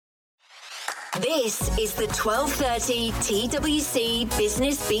This is the 12:30 TWC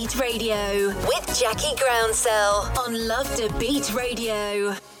Business Beat Radio with Jackie Groundsell on Love to Beat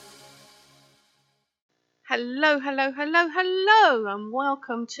Radio. Hello, and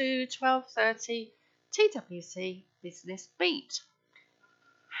welcome to 12:30 TWC Business Beat.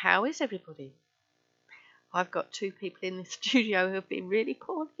 How is everybody? I've got two people in the studio who have been really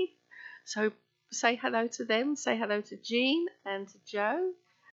poorly, so say hello to them. Say hello to Jeanne and to Joe.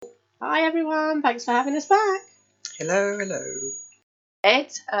 Hi everyone, thanks for having us back. Hello.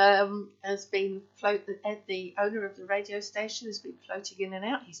 Ed has been Ed, the owner of the radio station, has been floating in and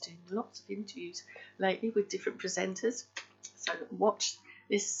out. He's doing lots of interviews lately with different presenters. So watch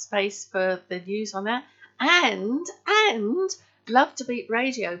this space for the news on that. And Love to Beat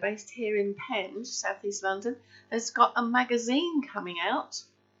Radio, based here in Penge, South East London, has got a magazine coming out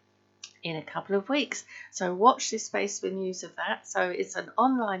in a couple of weeks. So watch this space for news of that. So it's an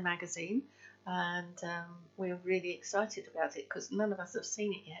online magazine. And we're really excited about it because none of us have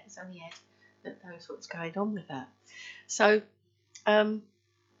seen it yet. It's only Ed that knows what's going on with that. So I'm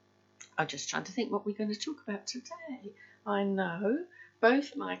just trying to think what we're going to talk about today. I know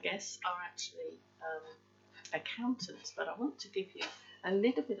both my guests are actually accountants, but I want to give you a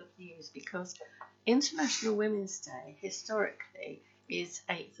little bit of news because International Women's Day historically is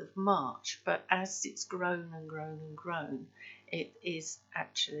 8th of March, but as it's grown, it is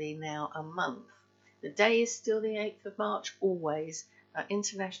actually now a month. The day is still the 8th of March, always.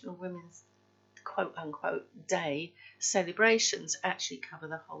 International Women's quote-unquote day celebrations actually cover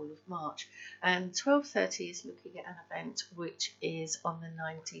the whole of March. And 12:30 is looking at an event which is on the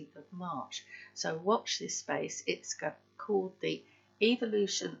 19th of March. So watch this space. It's called the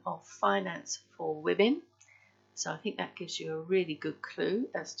Evolution of Finance for Women. So I think that gives you a really good clue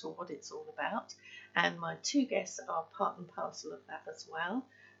as to what it's all about. And my two guests are part and parcel of that as well.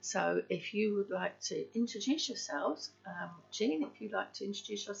 So if you would like to introduce yourselves, Jeanne, if you'd like to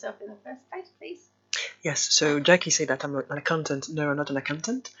introduce yourself in the first place, please. Yes, so Jackie said that I'm an accountant. No, I'm not an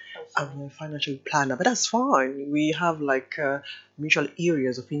accountant. I'm a financial planner, but that's fine. We have mutual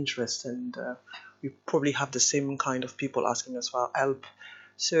areas of interest, and we probably have the same kind of people asking us for help.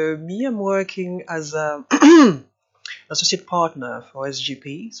 So me, I'm working as a associate partner for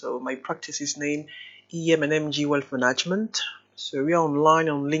SGP. So my practice is named EM and MG Wealth Management. So we are online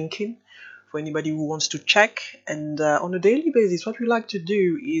on LinkedIn for anybody who wants to check. And on a daily basis, what we like to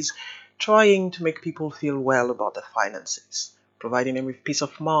do is trying to make people feel well about their finances, providing them with peace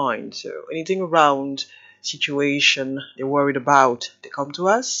of mind. So anything around situation they're worried about, they come to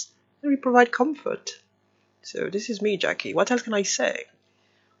us and we provide comfort. So this is me, Jackie. What else can I say?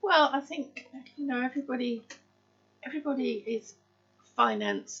 Well, I think, everybody is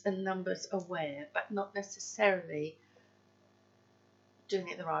finance and numbers aware, but not necessarily doing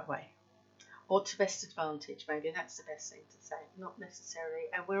it the right way or to best advantage. Maybe that's the best thing to say, not necessarily.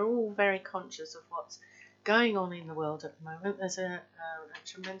 And we're all very conscious of what's going on in the world at the moment. There's a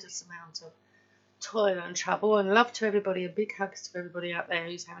tremendous amount of toil and trouble, and love to everybody, and big hugs to everybody out there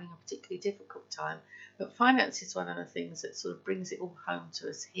who's having a particularly difficult time. But finance is one of the things that sort of brings it all home to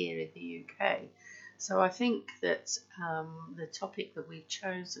us here in the UK. So I think that the topic that we've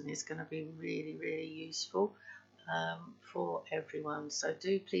chosen is going to be really, really useful for everyone. So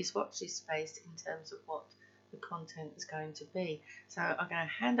do please watch this space in terms of what the content is going to be. So I'm going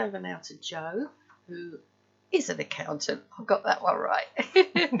to hand over now to Joe, who is an accountant. I've got that one right.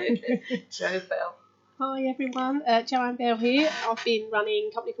 Joe Bell. Hi everyone, Joanne Bell here. I've been running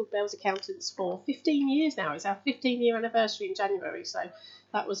a company called Bell's Accountants for 15 years now. It's our 15-year anniversary in January, so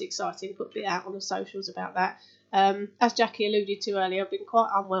that was exciting. Put a bit out on the socials about that. As Jackie alluded to earlier, I've been quite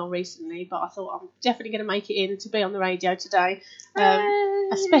unwell recently, but I thought I'm definitely going to make it in to be on the radio today,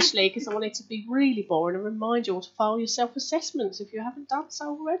 especially because I wanted to be really boring and remind you all to file your self-assessments if you haven't done so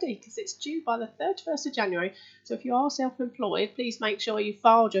already, because it's due by the 31st of January. So if you are self-employed, please make sure you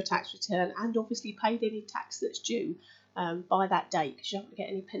filed your tax return and obviously paid any tax that's due by that date, because you don't get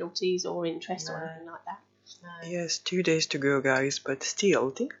any penalties or interest or anything like that. Yes, 2 days to go, guys, but still,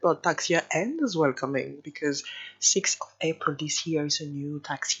 think about tax year end as well coming, because 6th of April this year is a new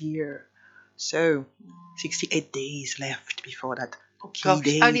tax year. So, 68 days left before that key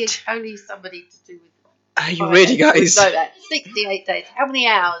date. Only somebody to do with... Are you ready, guys? Know that. 68 days. How many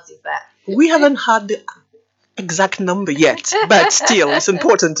hours is that? We haven't had the exact number yet, but still, it's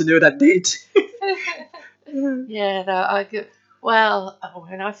important to know that date. Yeah, no, I could... Well,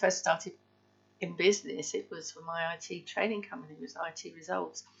 when I first started in business, it was for my IT training company. It was IT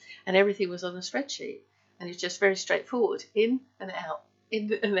results, and everything was on a spreadsheet, and it's just very straightforward, in and out,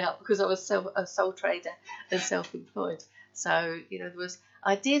 because I was a sole trader and self-employed. So there was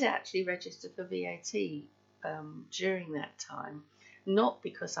I did actually register for VAT during that time, not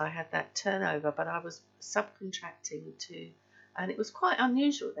because I had that turnover, but I was subcontracting to, and it was quite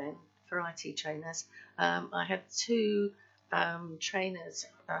unusual then for IT trainers. I had two trainers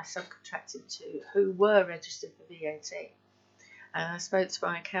I subcontracted to who were registered for VAT. And I spoke to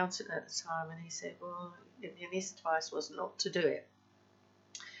my accountant at the time, and he said, well, and his advice was not to do it.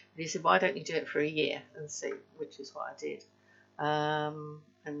 And he said, why don't you do it for a year and see, which is what I did.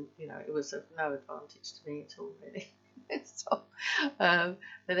 And, you know, it was of no advantage to me at all, really. So, but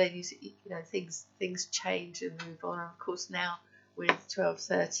then, you know, things change and move on. And of course, now with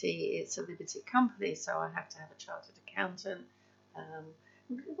 1230, it's a limited company, so I have to have a chartered accountant.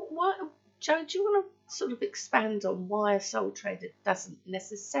 Joe, do you want to sort of expand on why a sole trader doesn't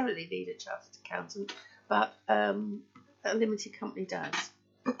necessarily need a chartered accountant, but a limited company does?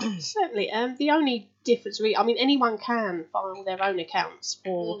 Certainly. The only difference, really, I mean, anyone can file their own accounts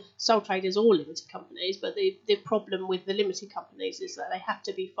for sole traders or limited companies, but the problem with the limited companies is that they have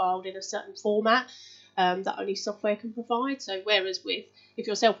to be filed in a certain format that only software can provide. So whereas if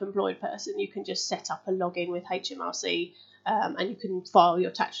you're a self-employed person, you can just set up a login with HMRC and you can file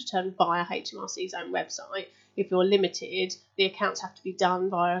your tax return via HMRC's own website. If you're limited, the accounts have to be done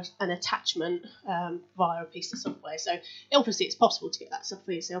via an attachment via a piece of software. So obviously it's possible to get that stuff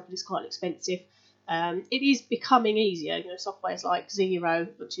for yourself, but it's quite expensive. It is becoming easier. You know, softwares like Xero,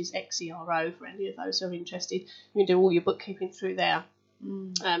 which is XERO for any of those who are interested. You can do all your bookkeeping through there.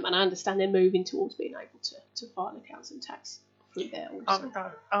 And I understand they're moving towards being able to file accounts and tax through there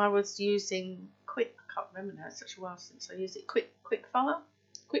also. I was using I can't remember now, it's such a while since I used it. Quickfire?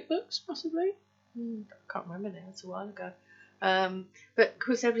 QuickBooks, possibly? I can't remember now, it's a while ago. But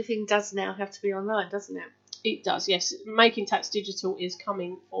because everything does now have to be online, doesn't it? It does, yes. Making Tax Digital is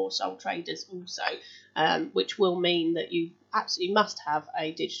coming for sole traders also, which will mean that you absolutely must have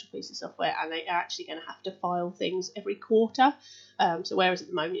a digital piece of software, and they are actually going to have to file things every quarter. So whereas at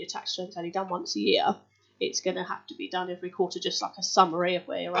the moment your tax return's only done once a year, it's going to have to be done every quarter, just like a summary of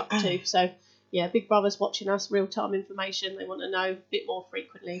where you're up to. So yeah, Big Brother's watching us, real-time information. They want to know a bit more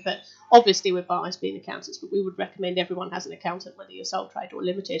frequently. But obviously we're biased being accountants, but we would recommend everyone has an accountant, whether you're sole trader or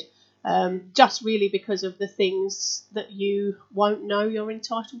limited, just really because of the things that you won't know you're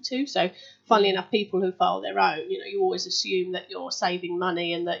entitled to. So funnily enough, people who file their own, you know, you always assume that you're saving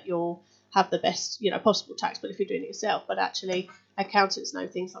money and that you'll have the best, you know, possible tax, but if you're doing it yourself. But actually accountants know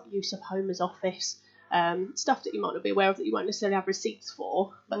things like use of home as office, stuff that you might not be aware of that you won't necessarily have receipts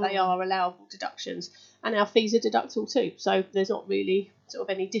for, but they are allowable deductions, and our fees are deductible too. So there's not really sort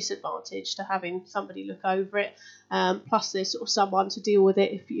of any disadvantage to having somebody look over it. Plus there's sort of someone to deal with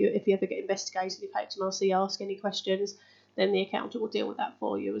it if you ever get investigated. If HMRC ask any questions, then the accountant will deal with that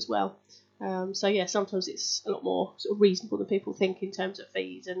for you as well. So yeah, sometimes it's a lot more sort of reasonable than people think in terms of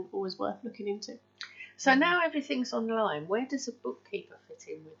fees, and always worth looking into. So now everything's online. Where does a bookkeeper fit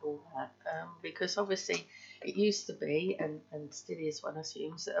in with all that? Because obviously it used to be, and still is, one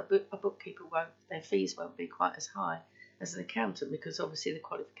assumes, that a bookkeeper their fees won't be quite as high as an accountant, because obviously the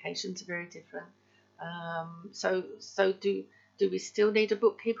qualifications are very different. So do we still need a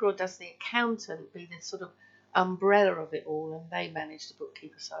bookkeeper, or does the accountant be the sort of umbrella of it all, and they manage the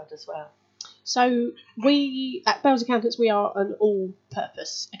bookkeeper side as well? So we, at Bells Accountants, we are an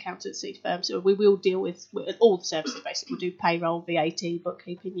all-purpose accountancy firm. So we will deal with all the services, basically. We'll do payroll, VAT,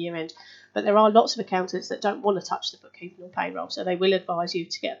 bookkeeping, year-end. But there are lots of accountants that don't want to touch the bookkeeping or payroll, so they will advise you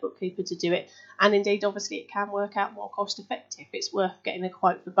to get a bookkeeper to do it. And indeed, obviously, it can work out more cost-effective. It's worth getting a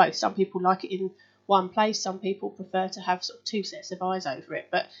quote for both. Some people like it in one place. Some people prefer to have sort of two sets of eyes over it.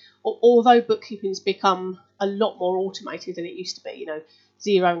 But although bookkeeping's become a lot more automated than it used to be, you know,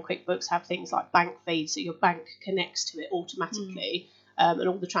 Xero and QuickBooks have things like bank feeds, so your bank connects to it automatically, and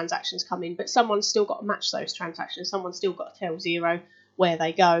all the transactions come in. But someone's still got to match those transactions. Someone's still got to tell Xero where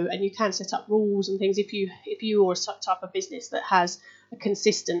they go, and you can set up rules and things. If you are a type of business that has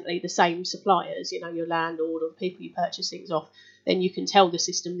consistently the same suppliers, you know, your landlord or the people you purchase things off, then you can tell the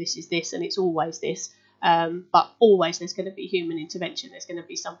system this is this and it's always this. But always there's going to be human intervention. There's going to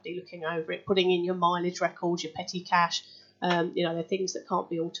be somebody looking over it, putting in your mileage records, your petty cash. You know, they're things that can't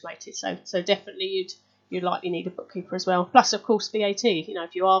be automated. So definitely you'd likely need a bookkeeper as well. Plus, of course, VAT. You know,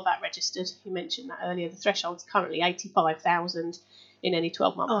 if you are VAT registered, you mentioned that earlier, the threshold's currently 85,000 in any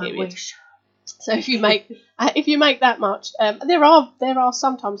 12-month period. I wish. So if you make that much, there are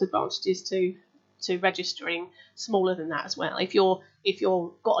sometimes advantages to registering smaller than that as well. If you're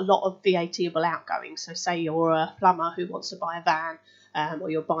got a lot of VAT-able outgoings, so say you're a plumber who wants to buy a van,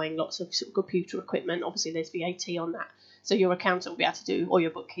 or you're buying lots of sort of computer equipment, obviously there's VAT on that. So your accountant will be able to do, or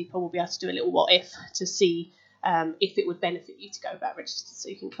your bookkeeper will be able to do a little what if to see if it would benefit you to go VAT registered, so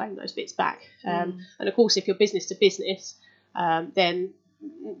you can claim those bits back. And of course, if you're business to business, then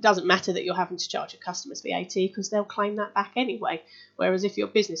it doesn't matter that you're having to charge your customers VAT, because they'll claim that back anyway. Whereas if you're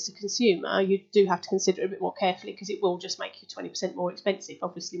business to consumer, you do have to consider it a bit more carefully, because it will just make you 20% more expensive.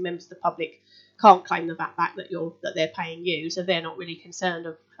 Obviously, members of the public can't claim the VAT back that they're paying you, so they're not really concerned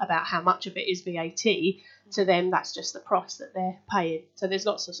about how much of it is VAT. To them, that's just the price that they're paying. So there's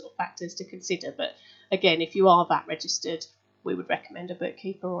lots of sort of factors to consider. But again, if you are VAT registered, we would recommend a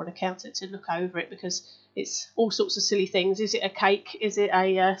bookkeeper or an accountant to look over it, because it's all sorts of silly things. Is it a cake? Is it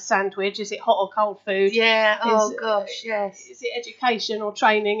a sandwich? Is it hot or cold food? Yeah. Gosh, yes. Is it education or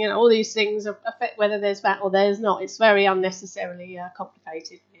training? And all these things affect whether there's VAT or there's not. It's very unnecessarily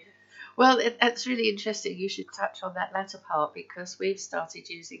complicated. Well, that's really interesting. You should touch on that latter part, because we've started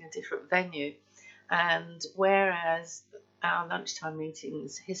using a different venue. And whereas our lunchtime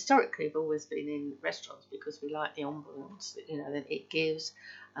meetings historically have always been in restaurants, because we like the ambiance that it gives,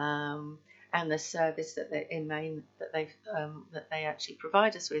 and the service that they actually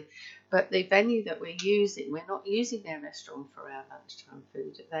provide us with. But the venue that we're not using their restaurant for our lunchtime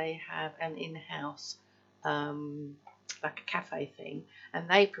food. They have an in-house like a cafe thing, and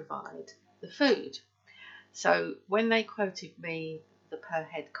they provide the food. So when they quoted me the per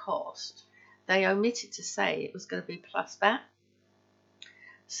head cost, they omitted to say it was going to be plus VAT.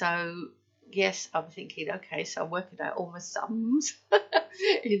 So yes, I'm thinking, okay, so I'm working out all my sums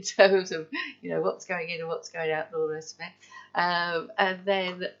in terms of what's going in and what's going out and all the rest of it. And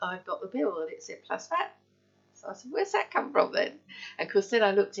then I got the bill and it said plus VAT. So I said, where's that come from then? And of course then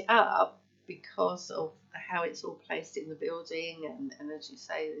I looked it up, because of how it's all placed in the building, and as you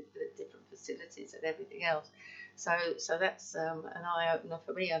say, the different facilities and everything else. So that's an eye-opener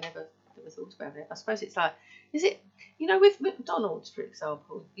for me. I never thought about it. I suppose it's like, is it, with McDonald's, for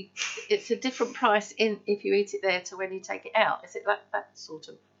example, it's a different price if you eat it there to when you take it out. Is it like that sort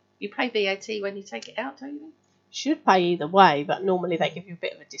of, you pay VAT when you take it out, don't you? Should pay either way, but normally they give you a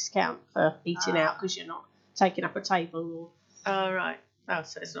bit of a discount for eating out, because you're not taking up a table. Oh, right. Oh,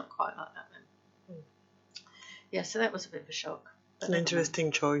 so it's not quite like that then. Yeah, so that was a bit of a shock. It's an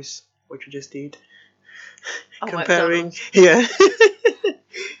interesting choice, what you just did. Oh, comparing, yeah.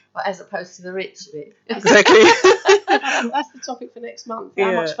 Well, as opposed to the rich bit. Exactly. That's the topic for next month.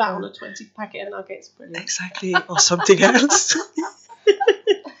 How much VAT on a 20 packet of nuggets? Brilliant. Exactly, or something else.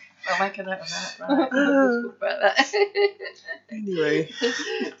 I'll make a note of that. Right, we'll talk about that. Anyway.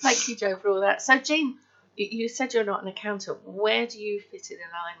 Thank you, Jo, for all that. So, Jeanne, you said you're not an accountant. Where do you fit in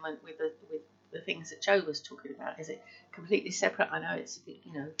alignment with the things that Jo was talking about? Is it completely separate? I know it's a bit,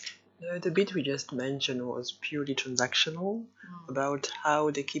 No, the bit we just mentioned was purely transactional, about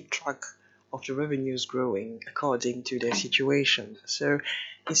how they keep track of the revenues growing according to their situation. So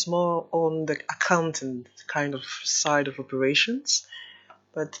it's more on the accountant kind of side of operations.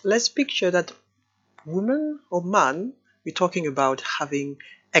 But let's picture that woman or man, we're talking about having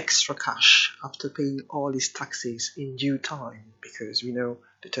extra cash after paying all his taxes in due time, because we know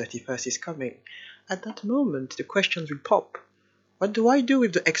the 31st is coming. At that moment, the questions will pop. What do I do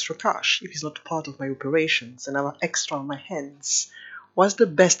with the extra cash if it's not part of my operations and I have extra on my hands? What's the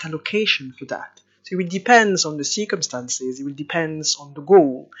best allocation for that? So it will depend on the circumstances, it will depend on the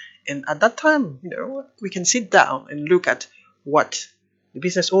goal. And at that time, we can sit down and look at what the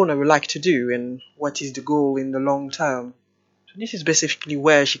business owner would like to do and what is the goal in the long term. So this is basically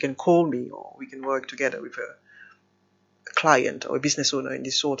where she can call me, or we can work together with a client or a business owner in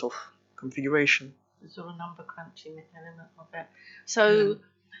this sort of configuration. The sort of number crunching element of it.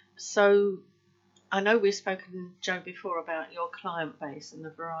 So I know we've spoken, Jo, before about your client base and the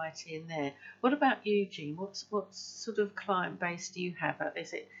variety in there. What about you, Jeanne? What sort of client base do you have?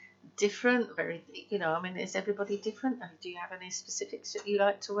 Is it different? Very, is everybody different? And do you have any specifics that you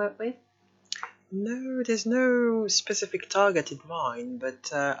like to work with? No, there's no specific target in mind,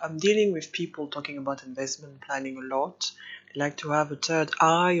 but I'm dealing with people talking about investment planning a lot. They like to have a third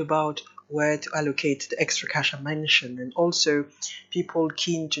eye about where to allocate the extra cash I mentioned, and also people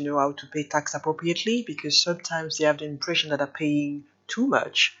keen to know how to pay tax appropriately, because sometimes they have the impression that they're paying too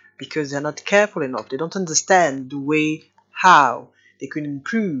much because they're not careful enough. They don't understand the way how they can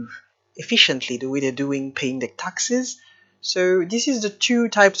improve efficiently the way they're paying their taxes. So this is the two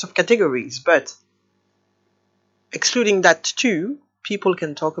types of categories, but excluding that too, people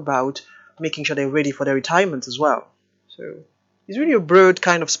can talk about making sure they're ready for their retirement as well. So it's really a broad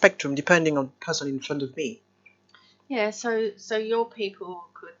kind of spectrum depending on the person in front of me. Yeah, so your people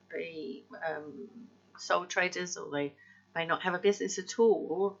could be sole traders, or they may not have a business at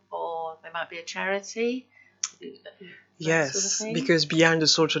all, or they might be a charity. Yes, sort of because behind the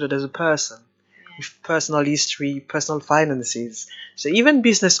sole trader there's a person. with personal history, personal finances. So even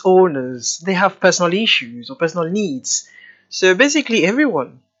business owners, they have personal issues or personal needs. So basically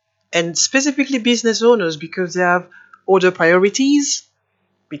everyone, and specifically business owners, because they have other priorities,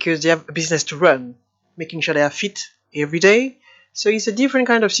 because they have a business to run, making sure they are fit every day. So it's a different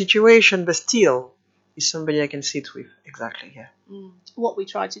kind of situation, but still, it's somebody I can sit with. Exactly, yeah. What we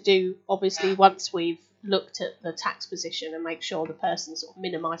try to do, obviously, once we've looked at the tax position and make sure the person's sort of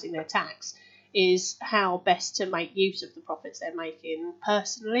minimising their tax, is how best to make use of the profits they're making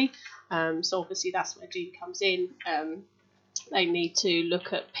personally. So obviously that's where Jeanne comes in. They need to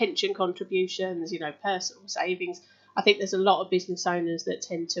look at pension contributions, personal savings. I think there's a lot of business owners that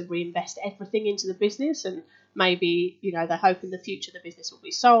tend to reinvest everything into the business, and maybe, they hope in the future the business will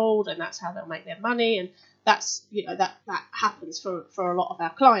be sold and that's how they'll make their money. And that's, that happens for a lot of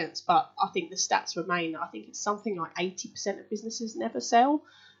our clients. But I think the stats remain, I think it's something like 80% of businesses never sell.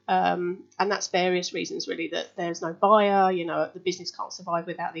 And that's various reasons, really, that there's no buyer, the business can't survive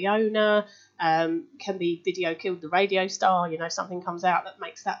without the owner, can be video killed the radio star, something comes out that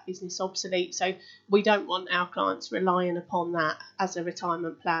makes that business obsolete. So we don't want our clients relying upon that as a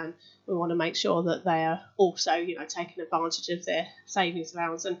retirement plan. We want to make sure that they are also, taking advantage of their savings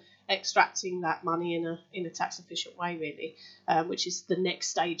allowance and extracting that money in a tax efficient way, really, which is the next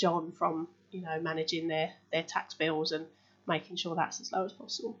stage on from, managing their tax bills and making sure that's as low as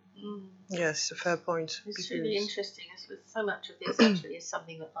possible. Yes, it's a fair point. It's really interesting. So much of this actually is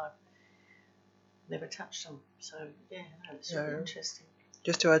something that I've never touched on. So it's really interesting.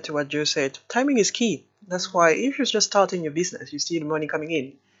 Just to add to what Joe said, timing is key. That's why if you're just starting your business, you see the money coming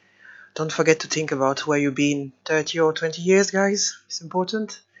in, don't forget to think about where you've been 30 or 20 years, guys. It's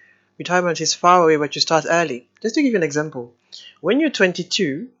important. Retirement is far away, but you start early. Just to give you an example, when you're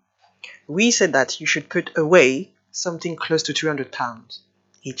 22, we said that you should put away something close to £300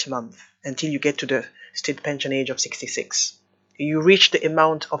 each month until you get to the state pension age of 66. You reach the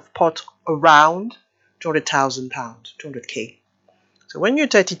amount of pot around £200,000, 200k. So when you're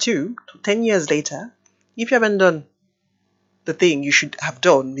 32, 10 years later, if you haven't done the thing you should have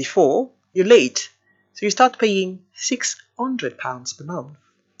done before, you're late. So you start paying £600 per month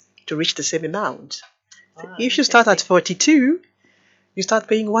to reach the same amount. So if you start at 42, you start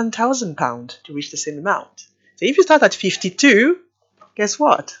paying £1,000 to reach the same amount. So if you start at 52, guess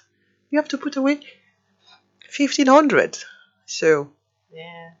what? You have to put away 1,500. So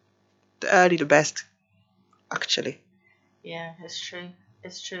the early the best, actually. Yeah, it's true.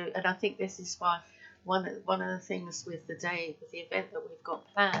 It's true, and I think this is why one of the things with the event that we've got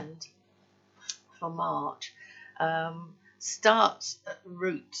planned for March, starts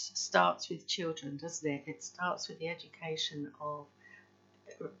with children, doesn't it? It starts with the education of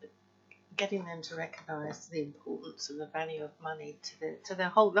getting them to recognise the importance and the value of money to their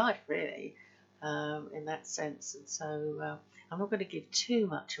whole life, really, in that sense. And so I'm not going to give too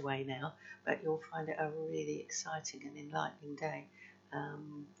much away now, but you'll find it a really exciting and enlightening day.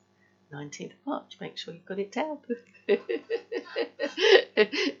 19th of March, make sure you've got it down.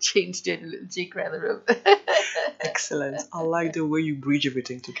 Jeanne's doing a little jig around the room. Excellent. I like the way you bridge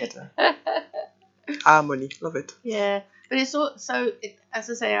everything together. Harmony, love it. Yeah, but it's all so. As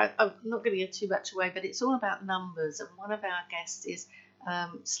I say, I'm not going to give too much away, but it's all about numbers. And one of our guests is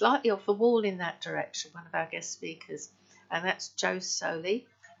slightly off the wall in that direction. One of our guest speakers, and that's Jo Soley,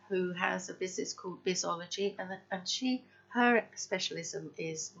 who has a business called Bizology, and her specialism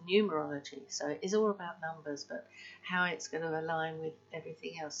is numerology. So it is all about numbers, but how it's going to align with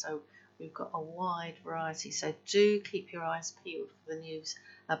everything else. So we've got a wide variety. So do keep your eyes peeled for the news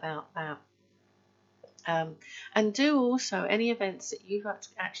about that. And do also any events that you've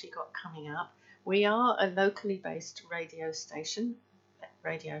actually got coming up. We are a locally based radio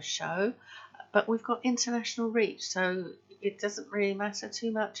show, but we've got international reach, so it doesn't really matter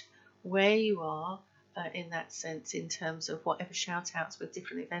too much where you are in that sense, in terms of whatever shout outs with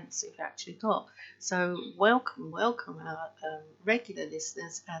different events you've actually got. So welcome our regular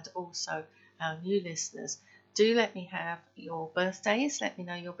listeners and also our new listeners. Do let me have your birthdays. Let me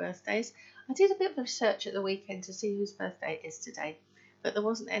know your birthdays. I did a bit of research at the weekend to see whose birthday it is today, but there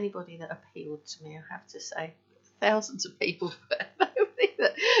wasn't anybody that appealed to me, I have to say. Thousands of people, but nobody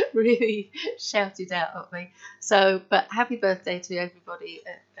that really shouted out at me. So, but happy birthday to everybody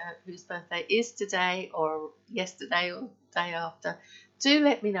whose birthday is today or yesterday or the day after. Do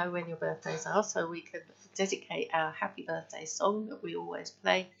let me know when your birthdays are so we can dedicate our happy birthday song that we always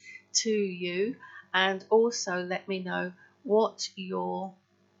play to you. And also let me know what your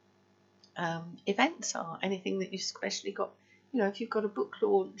events are, anything that you've especially got, if you've got a book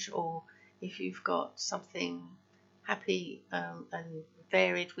launch or if you've got something happy and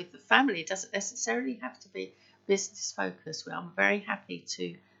varied with the family. It doesn't necessarily have to be business focused. Well, I'm very happy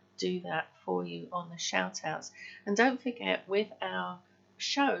to do that for you on the shout outs. And don't forget, with our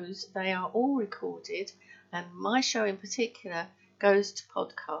shows, they are all recorded, and my show in particular goes to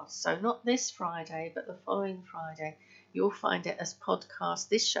podcast. So not this Friday, but the following Friday, you'll find it as podcast.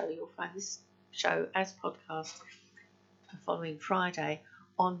 You'll find this show as podcast the following Friday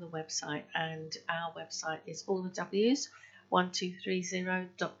on the website, and our website is all the W's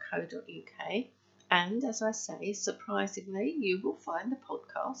 1230.co.uk. And as I say, surprisingly, you will find the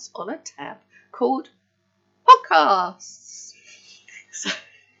podcast on a tab called Podcasts. So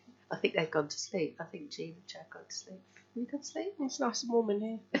I think they've gone to sleep. I think Jeanne and Jack gone to sleep. Have you gone to sleep? It's nice and warm in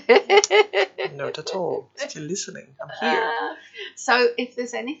here. Not at all. Still listening. I'm here. So if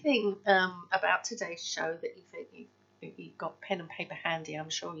there's anything about today's show that you think you've got pen and paper handy, I'm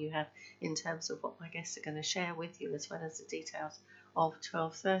sure you have, in terms of what my guests are going to share with you, as well as the details of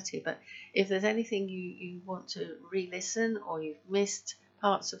 12:30. But if there's anything you want to re-listen, or you've missed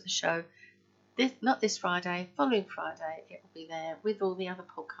parts of the show, not this Friday, following Friday, it will be there with all the other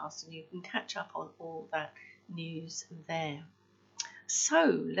podcasts, and you can catch up on all that news there.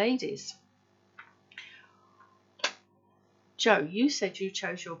 So, ladies, Jo, you said you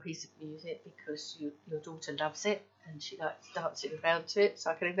chose your piece of music because your daughter loves it and she likes dancing around to it,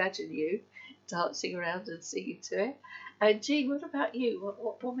 so I can imagine you dancing around and singing to it. And Jeanne, what about you?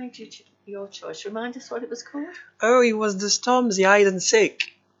 What made you your choice? Remind us what it was called. Oh, it was the Stormzy Hide and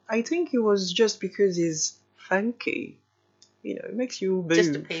Seek. I think it was just because it's funky. It makes you move.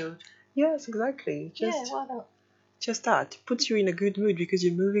 Just appealed. Yes, exactly. Yeah, why not? Just that. Puts you in a good mood because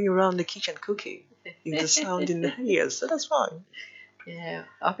you're moving around the kitchen cooking. With the sound in the ears, so that's fine. Yeah,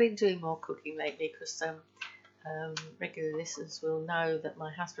 I've been doing more cooking lately because regular listeners will know that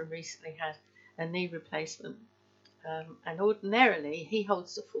my husband recently had a knee replacement, and ordinarily he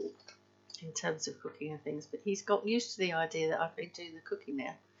holds the fork in terms of cooking and things, but he's got used to the idea that I've been doing the cooking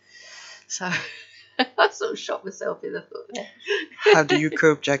now, so I sort of shot myself in the foot there. How do you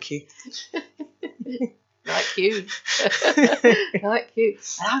cope, Jackie? Like you. Like you.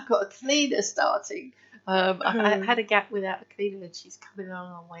 And I've got a cleaner starting. I've had a gap without a cleaner, and she's coming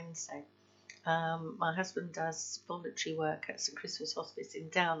along on Wednesday. My husband does voluntary work at St Christopher's Hospice in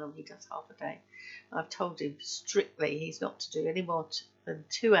Downham. He does half a day. I've told him strictly he's not to do any more than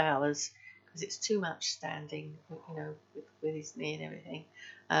 2 hours because it's too much standing, with his knee and everything.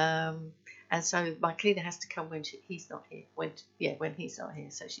 And so my cleaner has to come when he's not here. When he's not here,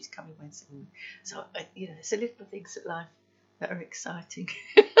 so she's coming Wednesday morning. So it's the little things in life that are exciting.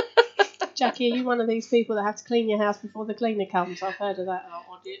 Jackie, are you one of these people that have to clean your house before the cleaner comes? I've heard of that.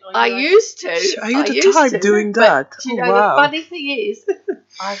 I used to. Are you the type doing that? But, the funny thing is,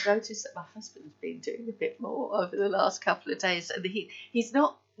 I've noticed that my husband's been doing a bit more over the last couple of days, and he's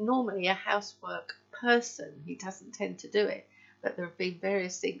not normally a housework person. He doesn't tend to do it. But there have been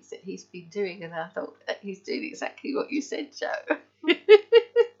various things that he's been doing, and I thought he's doing exactly what you said, Jo. I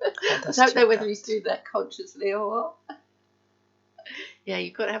don't know whether he's doing that consciously or what. Yeah,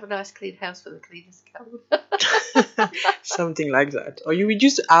 you've got to have a nice clean house for the cleaners to come. Something like that. Or you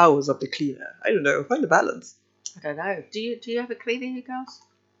reduce the hours of the cleaner. I don't know. Find the balance. I don't know. Do you have a cleaner, you girls?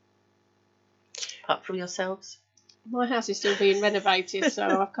 Apart from yourselves? My house is still being renovated, so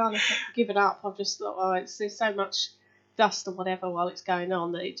I've kind of given up. I've just thought, there's so much dust or whatever while it's going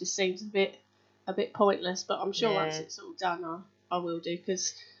on that it just seems a bit pointless. But I'm sure once it's all done, I will do,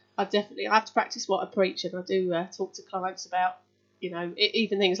 because I have to practice what I preach, and I do talk to clients about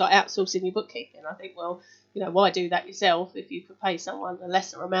even things like outsourcing your bookkeeping. I think, well, why do that yourself if you could pay someone a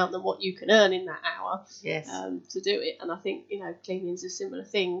lesser amount than what you can earn in that hour? Yes. To do it. And I think cleaning's a similar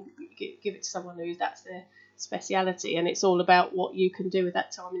thing. Give it to someone who that's their speciality, and it's all about what you can do with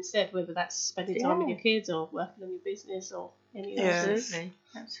that time instead, whether that's spending time with your kids or working on your business or any of those.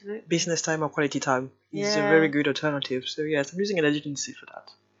 Absolutely. Business time or quality time is a very good alternative. So yes, I'm using an agency for that.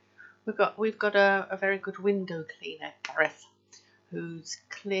 We've got a very good window cleaner, Gareth, who's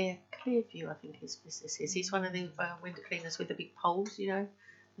Clearview, I think his business is. He's one of the window cleaners with the big poles, the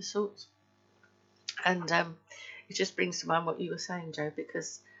sorts. And it just brings to mind what you were saying, Jo,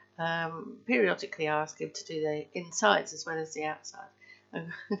 because periodically I ask him to do the insides as well as the outside.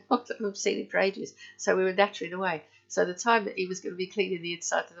 And I've seen it for ages, so we were nattering away. So the time that he was going to be cleaning the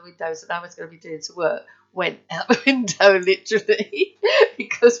inside of the windows and I was going to be doing some work went out the window, literally,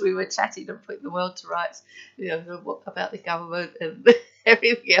 because we were chatting and putting the world to rights, about the government and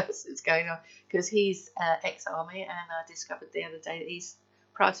everything else that's going on. Because he's ex-army, and I discovered the other day that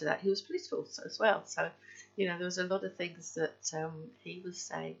prior to that, he was police force as well. So, there was a lot of things that he was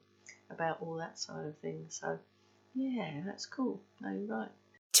saying about all that side of things. So, Yeah, that's cool. No, you're right.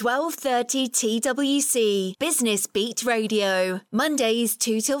 12:30 TWC Business Beat Radio. Mondays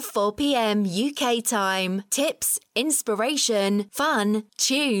 2 till 4 p.m. UK time. Tips, inspiration, fun,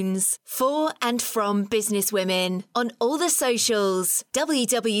 tunes. For and from businesswomen. On all the socials.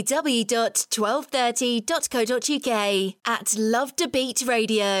 www.1230.co.uk. At Love to Beat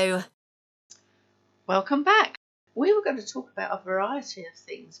Radio. Welcome back. We were going to talk about a variety of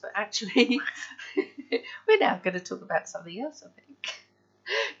things, but actually we're now going to talk about something else, I think.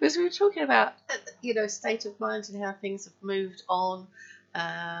 Because we were talking about, state of mind and how things have moved on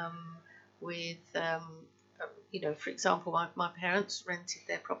with, for example, my parents rented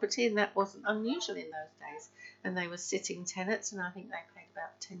their property, and that wasn't unusual in those days. And they were sitting tenants, and I think they paid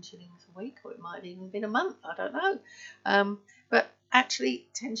about 10 shillings a week, or it might have even been a month, I don't know. But actually,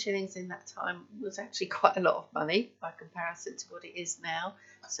 10 shillings in that time was actually quite a lot of money by comparison to what it is now.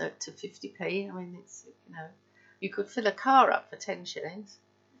 So to 50p, I mean, it's, you could fill a car up for 10 shillings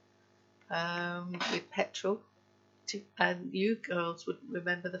with petrol. And you girls would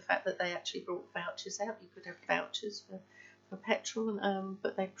remember the fact that they actually brought vouchers out. You could have vouchers for petrol,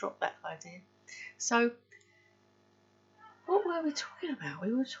 but they've dropped that idea. So what were we talking about?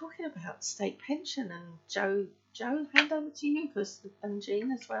 We were talking about state pension, and Joe, hand over to you, and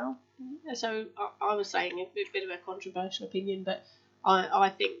Jeanne as well. Yeah, so I was saying a bit of a controversial opinion, but I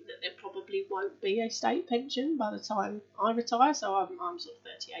think that there probably won't be a state pension by the time I retire. So I'm sort of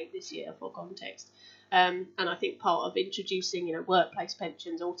 38 this year, for context. And I think part of introducing, workplace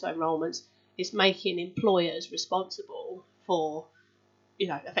pensions, auto-enrolments, is making employers responsible for,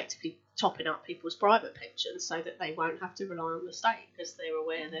 effectively topping up people's private pensions so that they won't have to rely on the state because they're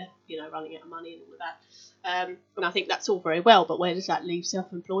aware they're, running out of money and all of that. And I think that's all very well, but where does that leave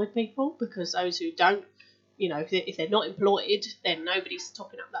self-employed people? Because those who don't, if they're not employed, then nobody's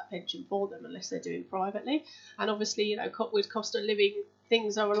topping up that pension for them unless they're doing privately. And obviously, with cost of living,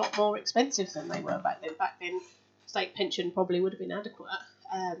 things are a lot more expensive than they were back then. Back then, state pension probably would have been adequate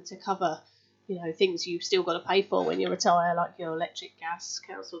to cover, things you've still got to pay for when you retire, like your electric, gas,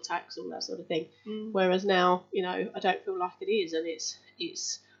 council tax, all that sort of thing. Whereas now, I don't feel like it is, and it's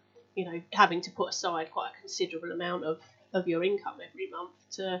having to put aside quite a considerable amount of your income every month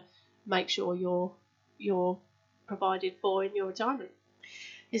to make sure you're provided for in your retirement.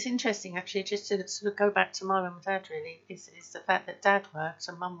 It's interesting, actually, just to sort of go back to my mum and dad, really, is the fact that Dad worked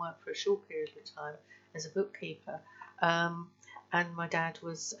and Mum worked for a short period of time as a bookkeeper. And my dad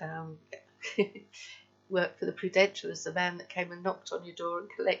was worked for the Prudential as the man that came and knocked on your door and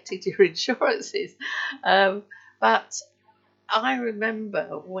collected your insurances. But I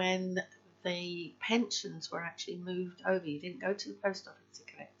remember when the pensions were actually moved over. You didn't go to the post office to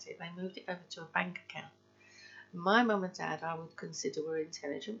collect it. They moved it over to a bank account. My mum and dad, I would consider, were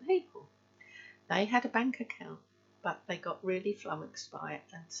intelligent people. They had a bank account, but they got really flummoxed by it,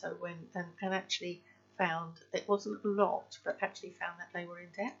 and so and actually found it wasn't a lot, but actually found that they were in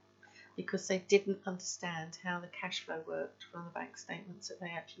debt because they didn't understand how the cash flow worked from the bank statements that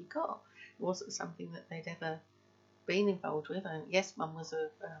they actually got. It wasn't something that they'd ever been involved with. And yes, Mum was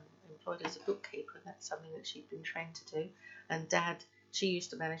employed as a bookkeeper. That's something that she'd been trained to do. And Dad, she used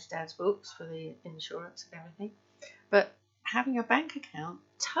to manage Dad's books for the insurance and everything. But having a bank account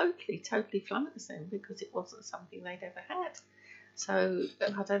totally flummoxed them because it wasn't something they'd ever had. So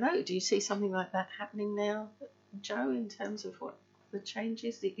I don't know. Do you see something like that happening now, Joe, in terms of what the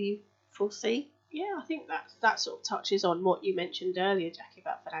changes that you foresee? Yeah, I think that sort of touches on what you mentioned earlier, Jackie,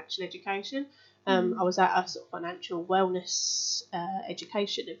 about financial education. I was at a sort of financial wellness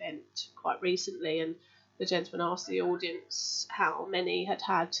education event quite recently, and the gentleman asked the audience how many had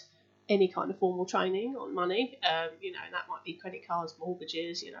any kind of formal training on money, and that might be credit cards,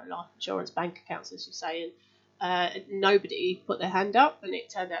 mortgages, life insurance, bank accounts, as you say, and nobody put their hand up, and it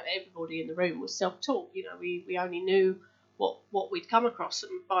turned out that everybody in the room was self-taught. We only knew what we'd come across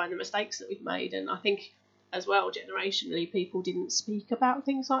and by the mistakes that we'd made, and I think as well, generationally, people didn't speak about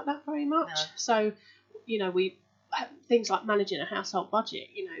things like that very much. No. So, we things like managing a household budget,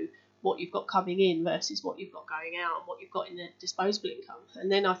 what you've got coming in versus what you've got going out and what you've got in the disposable income.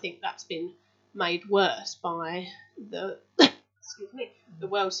 And then I think that's been made worse by the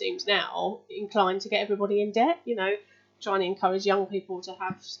world seems now inclined to get everybody in debt, trying to encourage young people to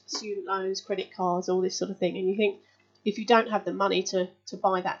have student loans, credit cards, all this sort of thing. And you think if you don't have the money to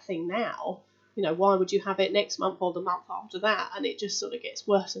buy that thing now, why would you have it next month or the month after that? And it just sort of gets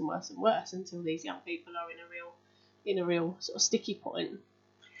worse and worse and worse until these young people are in a real sort of sticky point.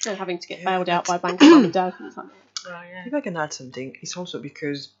 And having to get bailed out by bank and mum and dad and something. Well, yeah. If I can add something, it's also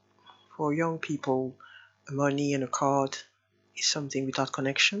because for young people, money and a card is something without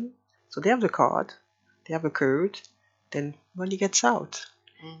connection. So they have the card, they have a code, then money gets out.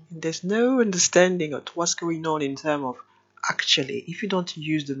 Mm. And there's no understanding of what's going on in terms of actually, if you don't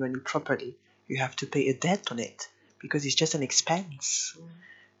use the money properly, you have to pay a debt on it because it's just an expense. Mm.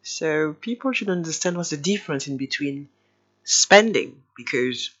 So people should understand what's the difference in between spending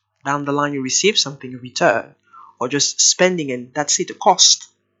because down the line you receive something in return, or just spending and that's it, a cost.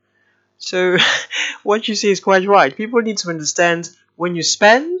 So what you say is quite right. People need to understand when you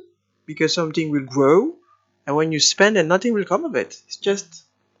spend because something will grow, and when you spend and nothing will come of it. It's just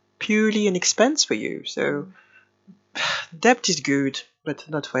purely an expense for you. So debt is good, but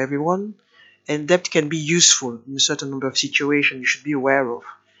not for everyone. And debt can be useful in a certain number of situations you should be aware of.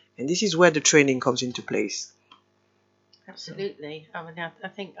 And this is where the training comes into place. Absolutely. I mean, I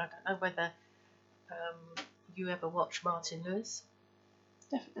think, I don't know whether you ever watch Martin Lewis.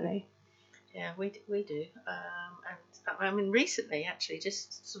 Definitely. Yeah, we do. And I mean, recently, actually,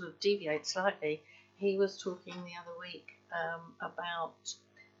 just sort of deviate slightly, he was talking the other week about,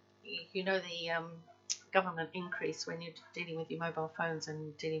 the government increase when you're dealing with your mobile phones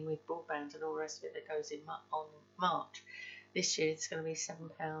and dealing with broadband and all the rest of it that goes in on March. This year it's going to be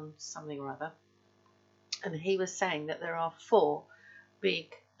 £7 something or other. And he was saying that there are 4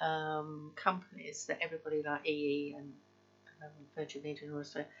 big companies that everybody like EE and Virgin Media and all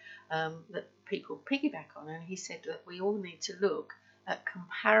this, that people piggyback on, and he said that we all need to look at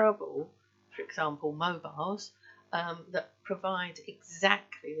comparable, for example, mobiles that provide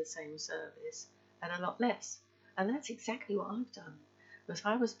exactly the same service at a lot less, and that's exactly what I've done. Because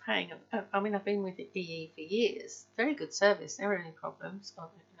I was paying, I've been with EE for years, very good service, never any problems on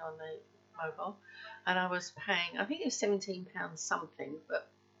the mobile, and I was paying, I think it was £17 something, but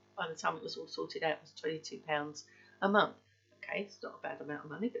by the time it was all sorted out, it was £22 a month. Okay, it's not a bad amount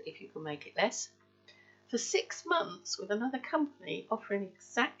of money, but if you can make it less. For 6 months with another company offering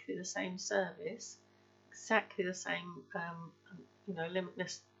exactly the same service, exactly the same,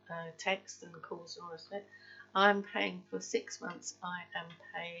 limitless text and calls and all of it, I'm paying for 6 months, I am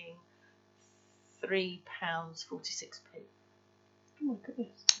paying £3.46p. Oh my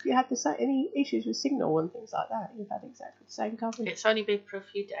goodness. Have you had any issues with signal and things like that? You've had exactly the same coverage? It's only been for a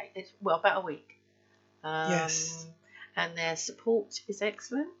few days, about a week. Yes. And their support is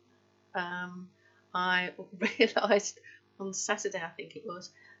excellent. I realised on Saturday, I think it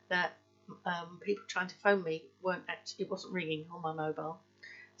was, that people trying to phone me it wasn't ringing on my mobile.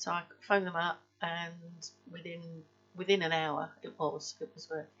 So I phoned them up, and within an hour it was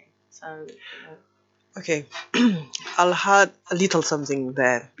working. So Okay, I'll add a little something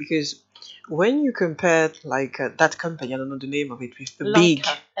there because when you compare that company, I don't know the name of it, with the big,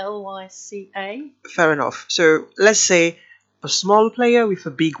 Lyca. fair enough. So let's say a small player with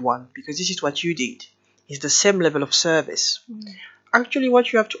a big one, because this is what you did, is the same level of service. Actually,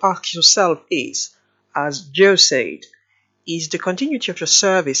 what you have to ask yourself is, as Joe said, is the continuity of your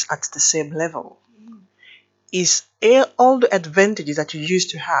service at the same level? Is all the advantages that you used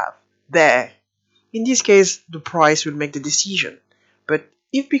to have there? In this case, the price will make the decision. But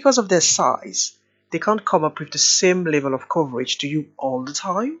if because of their size, they can't come up with the same level of coverage to you all the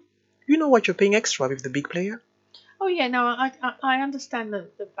time, you know what you're paying extra with the big player? Oh yeah, no, I understand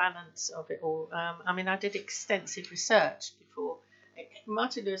the balance of it all. I did extensive research before.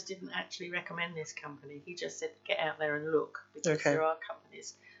 Martin Lewis didn't actually recommend this company. He just said get out there and look, because there are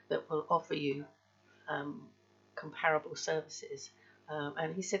companies that will offer you comparable services.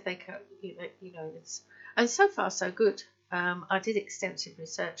 And he said and so far so good. I did extensive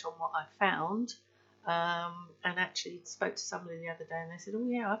research on what I found, and actually spoke to somebody the other day, and they said, "Oh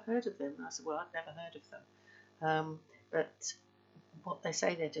yeah, I've heard of them." And I said, "Well, I've never heard of them." But what they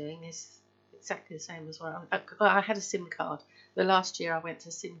say they're doing is exactly the same as well. I had a SIM card. The last year I went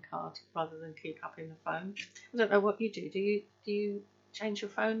to SIM card rather than keep up in the phone. I don't know what you do. Do you change your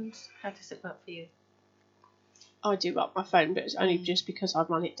phones? How does it work for you? I do up my phone, but it's only just because I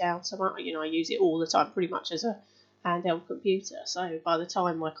run it down so much. I use it all the time, pretty much as a handheld computer. So by the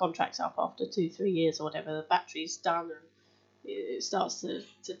time my contract's up after 2-3 years or whatever, the battery's done and it starts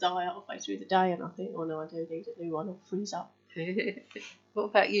to die halfway through the day, and I think, oh no, I do need a new one, or freeze up. What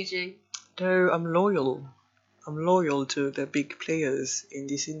about you, Jeanne? No, I'm loyal. I'm loyal to the big players in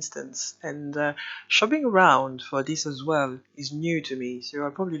this instance, and shopping around for this as well is new to me, so I'll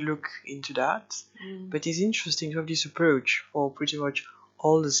probably look into that. But it's interesting to have this approach for pretty much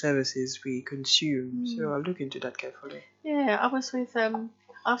all the services we consume, so I'll look into that carefully. Yeah, I was with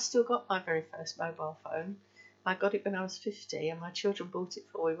I've still got my very first mobile phone. I got it when I was 50, and my children bought it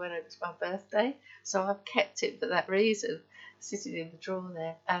for me when it was my birthday, so I've kept it for that reason, sitting in the drawer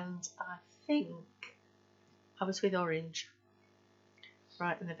there. And I think I was with Orange.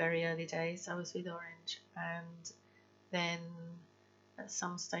 right in the very early days. I was with Orange, and then at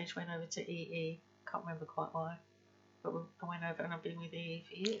some stage went over to EE. Can't remember quite why, but I went over and I've been with EE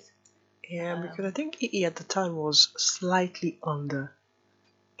for years. Yeah, because I think EE at the time was slightly under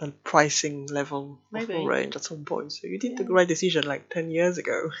the pricing level of Maybe. Orange at some point. So you did the right decision like 10 years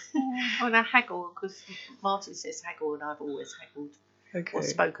ago. And I haggle, because Martin says haggle, and I've always haggled or Okay.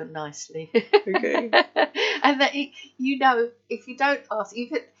 spoken nicely. Okay. And that you know, if you don't ask,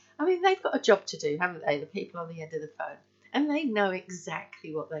 I mean, they've got a job to do, haven't they? The people on the end of the phone, and they know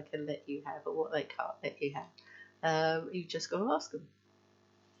exactly what they can let you have or what they can't let you have. You've just got to ask them.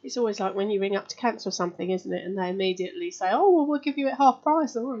 It's always like when you ring up to cancel something, isn't it? And they immediately say, "Oh, well, we'll give you it half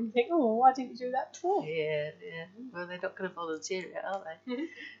price." Or you think, "Oh, why didn't you do that before?" Yeah. Well, they're not going to volunteer it, are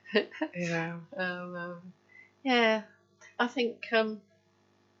they? Yeah. Yeah. I think.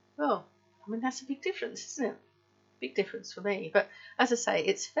 Well, I mean, that's a big difference, isn't it? Big difference for me. But as I say,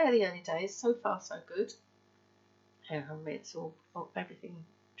 it's fairly early days. So far, so good. It's all everything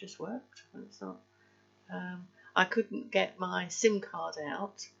just worked. It's not. I couldn't get my SIM card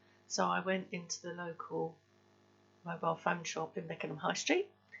out, so I went into the local mobile phone shop in Beckenham High Street,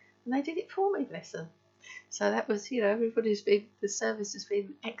 and they did it for me, bless them. So that was, the service has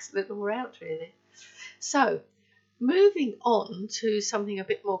been excellent all round, really. So, moving on to something a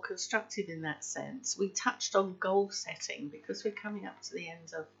bit more constructive in that sense, we touched on goal setting because we're coming up to the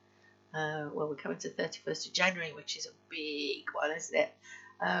end of, we're coming to 31st of January, which is a big one, isn't it?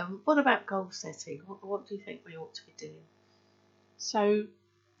 What about goal setting? What do you think we ought to be doing? So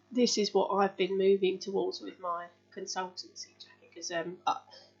this is what I've been moving towards with my consultancy, Jackie, because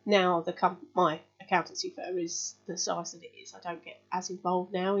now my accountancy firm is the size that it is. I don't get as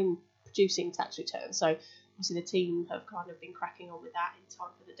involved now in producing tax returns. So obviously the team have kind of been cracking on with that in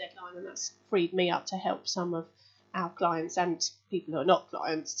time for the deadline, and that's freed me up to help some of our clients and people who are not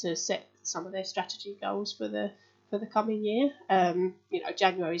clients to set some of their strategy goals for the coming year.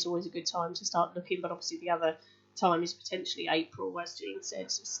 January is always a good time to start looking, but obviously the other time is potentially April, as Jeanne said,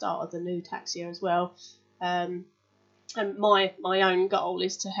 start of the new tax year as well. And my own goal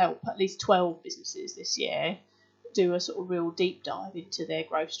is to help at least 12 businesses this year do a sort of real deep dive into their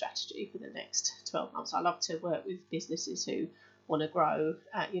growth strategy for the next 12 months. I love to work with businesses who want to grow,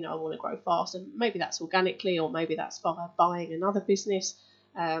 want to grow fast, and maybe that's organically, or maybe that's via buying another business.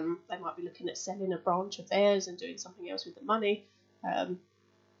 They might be looking at selling a branch of theirs and doing something else with the money. And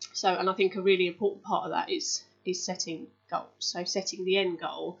I think a really important part of that is setting goals. So setting the end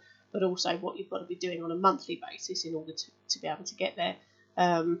goal, but also what you've got to be doing on a monthly basis in order to be able to get there.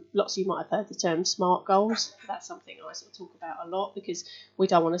 Lots of you might have heard the term SMART goals. That's something I sort of talk about a lot, because we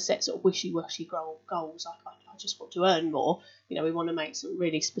don't want to set sort of wishy-washy goals like I just want to earn more. We want to make some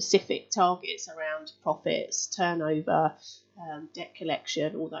really specific targets around profits, turnover, debt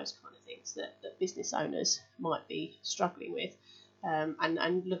collection, all those kind of things that business owners might be struggling with,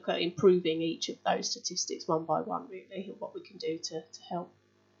 and look at improving each of those statistics one by one, really, what we can do to help.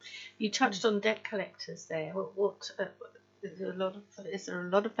 You touched on debt collectors there. Is there a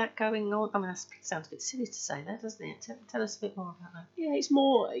lot of that going on? I mean, that sounds a bit silly to say that, doesn't it? Tell us a bit more about that. Yeah, it's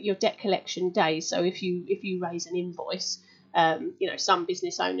more your debt collection days. So if you raise an invoice, some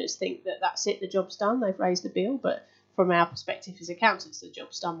business owners think that that's it, the job's done, they've raised the bill, but from our perspective as accountants, the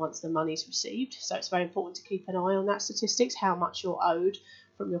job's done once the money's received. So it's very important to keep an eye on that statistics, how much you're owed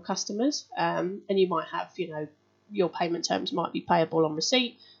from your customers. And you might have, your payment terms might be payable on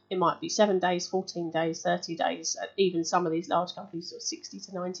receipt. It might be 7 days, 14 days, 30 days, even some of these large companies, sort of 60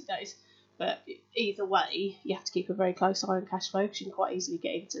 to 90 days. But either way, you have to keep a very close eye on cash flow, because you can quite easily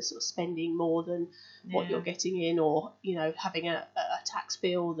get into sort of spending more than what you're getting in, or having a tax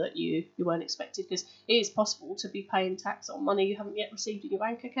bill that you weren't expected, because it is possible to be paying tax on money you haven't yet received in your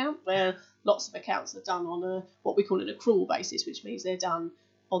bank account, where lots of accounts are done on what we call an accrual basis, which means they're done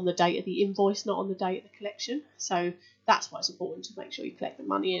on the date of the invoice, not on the date of the collection. So that's why it's important to make sure you collect the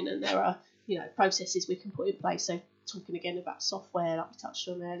money in, and there are processes we can put in place. So talking again about software, like we touched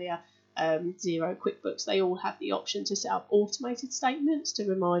on earlier, Xero, QuickBooks, they all have the option to set up automated statements to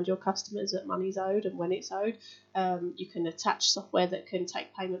remind your customers that money's owed and when it's owed. You can attach software that can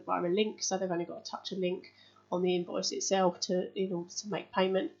take payment via a link, so they've only got to touch a link on the invoice itself in order to make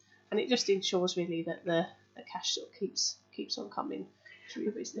payment, and it just ensures really that the cash sort of keeps on coming through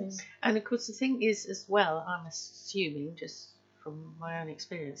your business. And of course the thing is as well, I'm assuming just from my own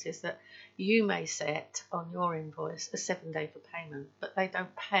experience, is that you may set on your invoice a 7-day for payment, but they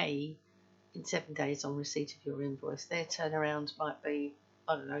don't pay in 7 days on receipt of your invoice. Their turnaround might be,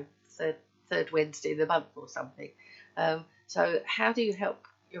 I don't know, third Wednesday of the month or something. So how do you help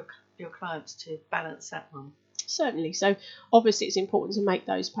your clients to balance that one? Certainly. So obviously it's important to make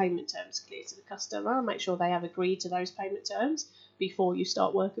those payment terms clear to the customer, make sure they have agreed to those payment terms before you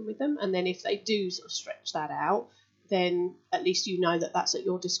start working with them. And then if they do sort of stretch that out, then at least you know that that's at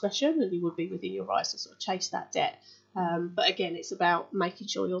your discretion and you would be within your rights to sort of chase that debt. But again, it's about making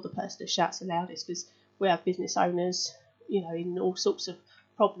sure you're the person who shouts the loudest, because we have business owners, in all sorts of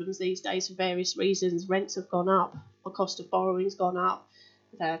problems these days for various reasons. Rents have gone up, the cost of borrowing's gone up,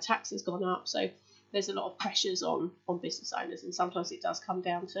 the tax has gone up. So there's a lot of pressures on business owners, and sometimes it does come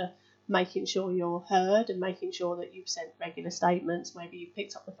down to making sure you're heard and making sure that you've sent regular statements. Maybe you've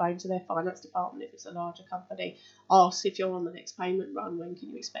picked up the phone to their finance department if it's a larger company, ask if you're on the next payment run, when can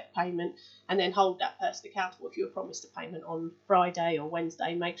you expect payment, and then hold that person accountable. If you were promised a payment on Friday or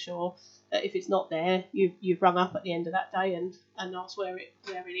Wednesday, make sure that if it's not there, you've rung up at the end of that day and asked where it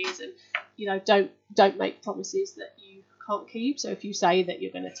is, and don't make promises that you can't keep. So if you say that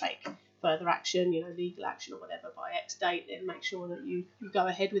you're going to take further action, legal action or whatever by X date, then make sure that you go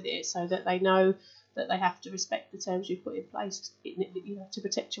ahead with it so that they know that they have to respect the terms you've put in place, to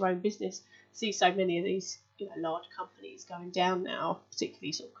protect your own business. See so many of these, large companies going down now,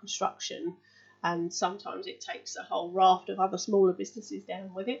 particularly sort of construction, and sometimes it takes a whole raft of other smaller businesses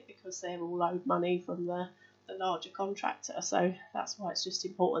down with it because they're all owed money from the larger contractor. So that's why it's just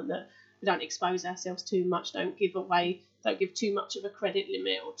important that we don't expose ourselves too much, don't give too much of a credit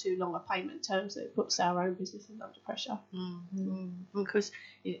limit or too long a payment terms that it puts our own businesses under pressure. Because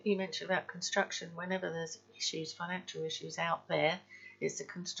you mentioned about construction, whenever there's financial issues out there, it's the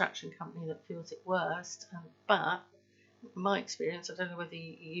construction company that feels it worst. But my experience, I don't know whether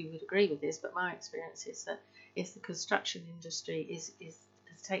you would agree with this, but my experience is that if the construction industry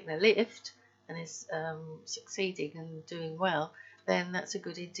has taken a lift and is succeeding and doing well, then that's a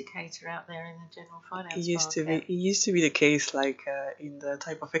good indicator out there in the general finance market. It used to be the case, like in the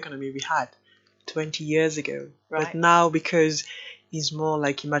type of economy we had 20 years ago. Right. But now, because it's more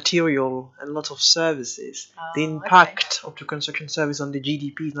like immaterial and lots of services, the impact of the construction service on the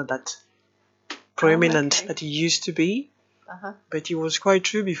GDP is not that prominent that it used to be. But it was quite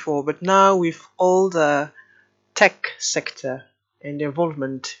true before. But now, with all the tech sector and the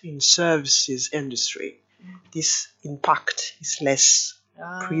involvement in services industry, this impact is less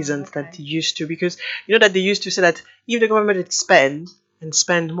present than it used to, because that they used to say that if the government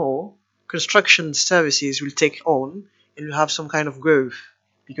spend more, construction services will take on and will have some kind of growth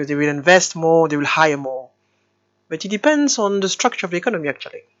because they will invest more, they will hire more. But it depends on the structure of the economy,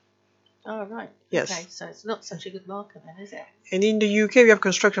 actually. Oh, right. Yes. Okay, so it's not such a good market then, is it? And in the UK, we have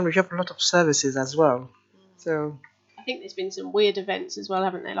construction, we have a lot of services as well. So I think there's been some weird events as well,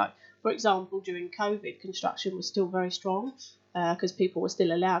 haven't there? Like, for example, during COVID, construction was still very strong because people were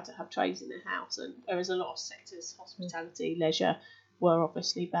still allowed to have trades in their house, and whereas a lot of sectors, hospitality, leisure, were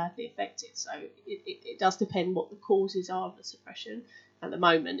obviously badly affected. So it does depend what the causes are of the suppression. At the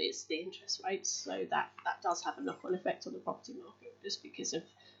moment, it's the interest rates, so that does have a knock-on effect on the property market, just because of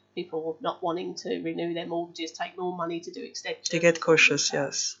people not wanting to renew their mortgages, take more money to do extensions. They get cautious,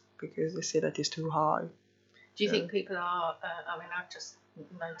 yes, because they say that it's too high. Do you think people are, I've just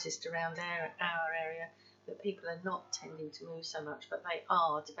noticed around our area that people are not tending to move so much, but they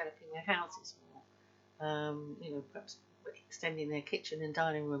are developing their houses more. Perhaps extending their kitchen and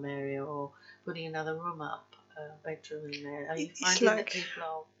dining room area, or putting another room up, bedroom in there. Are you finding that people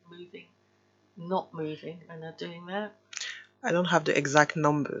are not moving and are doing that? I don't have the exact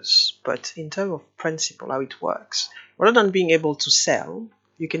numbers, but in terms of principle, how it works, rather than being able to sell,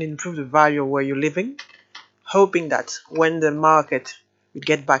 you can improve the value of where you're living, hoping that when the market will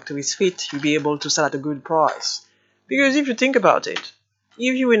get back to its feet, you'll be able to sell at a good price. Because if you think about it,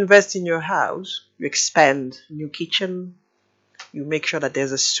 if you invest in your house, you expand a new kitchen, you make sure that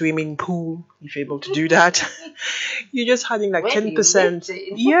there's a swimming pool, if you're able to do that. You're just adding like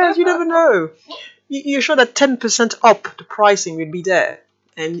 10%. Yes, you never know. You're sure that 10% up the pricing will be there.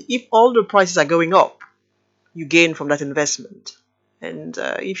 And if all the prices are going up, you gain from that investment. And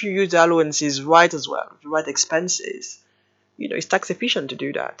if you use the allowances right as well, the right expenses, it's tax efficient to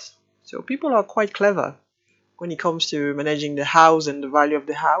do that. So people are quite clever when it comes to managing the house and the value of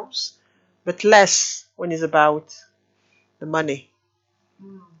the house, but less when it's about the money,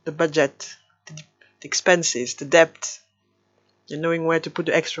 the budget, the expenses, the debt, and knowing where to put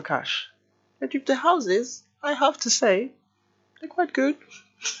the extra cash. But with the houses, I have to say, they're quite good.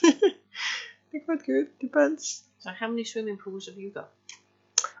 They're quite good. Depends. So how many swimming pools have you got?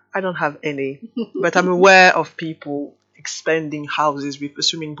 I don't have any, but I'm aware of people expanding houses with a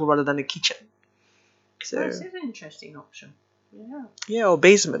swimming pool rather than a kitchen. So that's an interesting option. Yeah. Yeah, or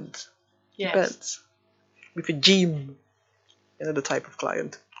basement. Yes. Depends. With a gym, another type of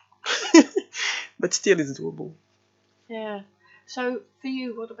client. but still it's doable. Yeah. So for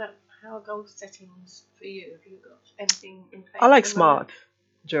you, what about how are goal settings for you? Have you got anything in place? I like at the moment? SMART,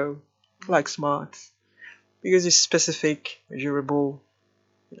 Joe. I like SMART because it's specific, measurable.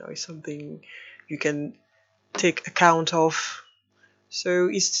 It's something you can take account of. So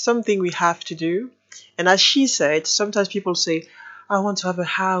it's something we have to do. And as she said, sometimes people say, I want to have a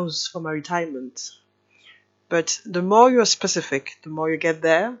house for my retirement. But the more you're specific, the more you get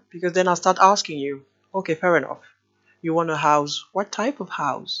there, because then I'll start asking you, okay, fair enough. You want a house. What type of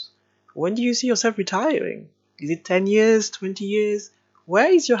house? When do you see yourself retiring? Is it 10 years, 20 years?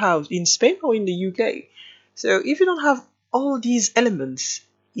 Where is your house? In Spain or in the UK? So if you don't have all these elements,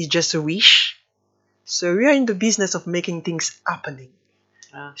 it's just a wish. So we are in the business of making things happening.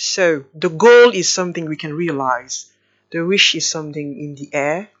 So the goal is something we can realize. The wish is something in the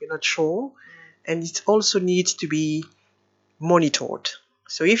air, you're not sure. And it also needs to be monitored.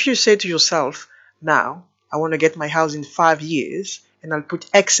 So if you say to yourself, now, I want to get my house in 5 years, and I'll put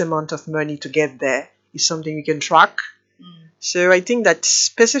X amount of money to get there, is something you can track. So I think that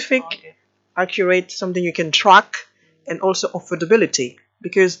specific, accurate, something you can track, and also affordability.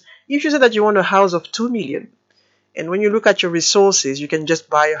 Because if you say that you want a house of 2 million, and when you look at your resources, you can just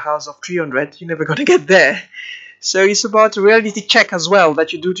buy a house of 300, you're never going to get there. So it's about a reality check as well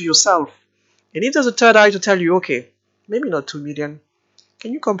that you do to yourself. And if there's a third eye to tell you, okay, maybe not 2 million,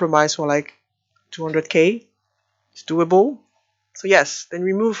 can you compromise for like 200k? It's doable. So yes, then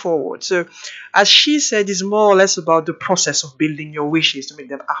we move forward. So as she said, it's more or less about the process of building your wishes to make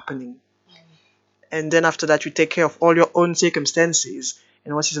them happening. And then after that, you take care of all your own circumstances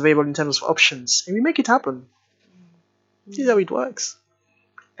and what is available in terms of options. And we make it happen. This is how it works.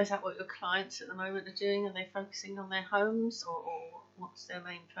 Is that what your clients at the moment are doing? Are they focusing on their homes or what's their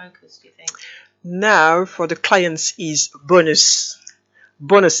main focus, do you think? Now for the clients is bonuses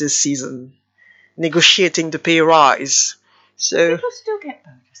season, negotiating the pay rise. So people still get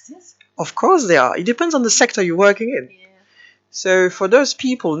bonuses. Of course they are. It depends on the sector you're working in. Yeah. So for those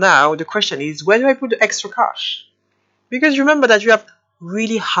people now, the question is, where do I put the extra cash? Because remember that you have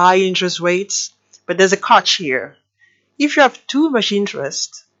really high interest rates, but there's a catch here. If you have too much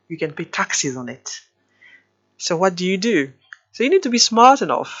interest, you can pay taxes on it. So what do? So you need to be smart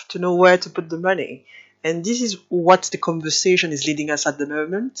enough to know where to put the money. And this is what the conversation is leading us at the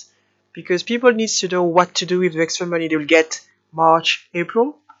moment. Because people need to know what to do with the extra money they'll get March,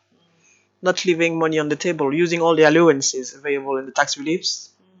 April. Not leaving money on the table, using all the allowances available in the tax reliefs.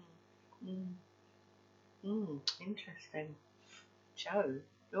 Interesting. Joe,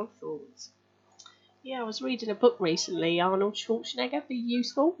 your thoughts? Yeah, I was reading a book recently, Arnold Schwarzenegger, Be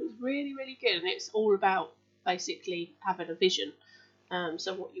Useful. It was really, really good, and it's all about basically having a vision.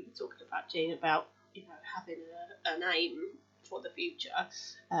 So what you were talking about, Jeanne, about having an aim for the future,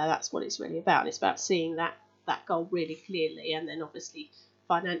 that's what it's really about. It's about seeing that goal really clearly, and then obviously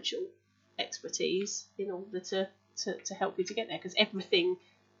financial expertise in order to help you to get there, because everything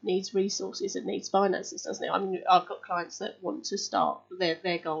needs resources and needs finances, doesn't it? I mean, I've got clients that want to start,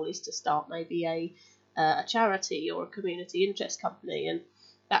 their goal is to start maybe a charity or a community interest company, and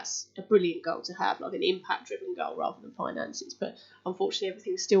that's a brilliant goal to have, like an impact driven goal rather than finances. But unfortunately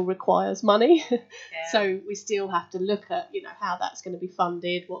everything still requires money. Yeah. So we still have to look at how that's going to be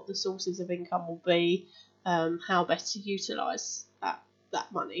funded, what the sources of income will be, how best to utilise that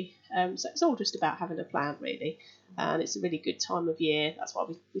money. So it's all just about having a plan, really. And it's a really good time of year. That's why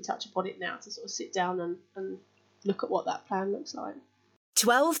we touch upon it now, to sort of sit down and look at what that plan looks like.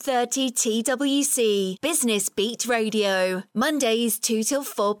 12:30 TWC Business Beat Radio, Mondays 2 till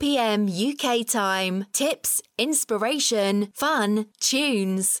 4 p.m. UK time. Tips, inspiration, fun,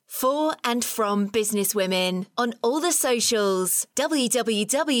 tunes for and from businesswomen on all the socials.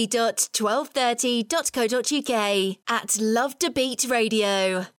 www.1230.co.uk at Love to Beat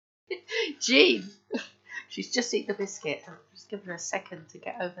Radio. Jeanne, she's just eaten a biscuit. Just give her a second to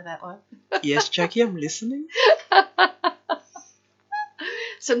get over that one. Yes, Jackie, I'm listening.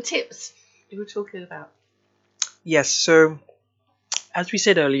 Some tips you were talking about. Yes, so as we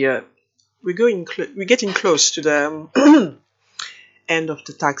said earlier, we're getting close to the end of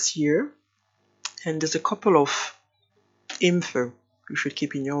the tax year, and there's a couple of info you should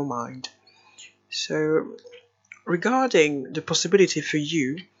keep in your mind. So regarding the possibility for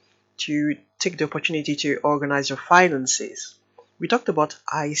you to take the opportunity to organize your finances, we talked about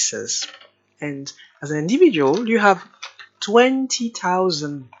ISAs, and as an individual you have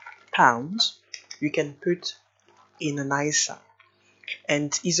 £20,000 you can put in an ISA.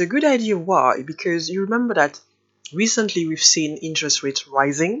 And it's a good idea. Why? Because you remember that recently we've seen interest rates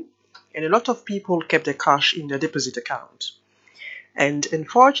rising, and a lot of people kept their cash in their deposit account. And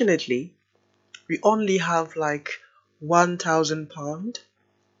unfortunately, we only have like £1,000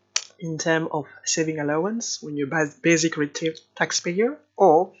 in terms of saving allowance when you're basic rate taxpayer,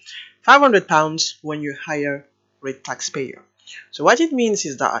 or £500 when you're higher rate taxpayer. So what it means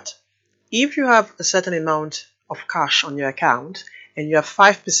is that if you have a certain amount of cash on your account and you have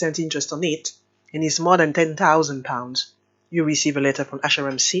 5% interest on it, and it's more than £10,000, you receive a letter from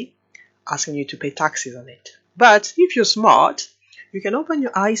HMRC asking you to pay taxes on it. But if you're smart, you can open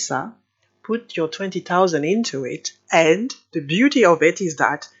your ISA, put your 20,000 into it, and the beauty of it is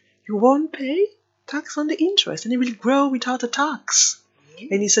that you won't pay tax on the interest, and it will grow without a tax.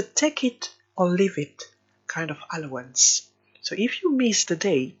 And it's a take it or leave it kind of allowance. So if you miss the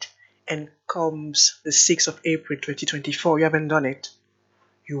date and comes the 6th of April 2024, you haven't done it,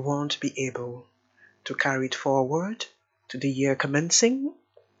 you won't be able to carry it forward to the year commencing.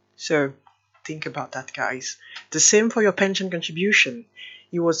 So think about that, guys. The same for your pension contribution.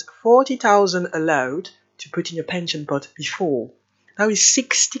 It was 40,000 allowed to put in your pension pot before. Now it's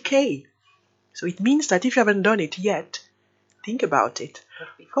 60k. So it means that if you haven't done it yet, think about it.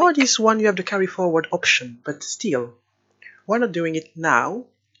 For this one, you have the carry forward option, but still, why not doing it now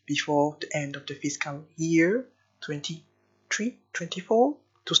before the end of the fiscal year 23-24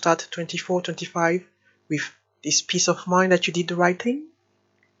 to start 24-25 with this peace of mind that you did the right thing?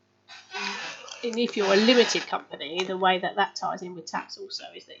 And if you're a limited company, the way that ties in with tax also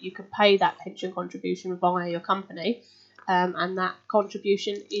is that you can pay that pension contribution via your company, and that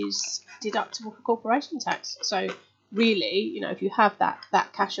contribution is deductible for corporation tax. So really, if you have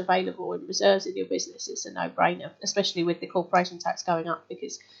that cash available in reserves in your business, it's a no-brainer, especially with the corporation tax going up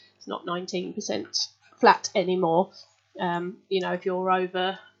because it's not 19% flat anymore. If you're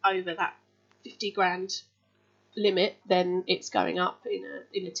over that 50 grand limit, then it's going up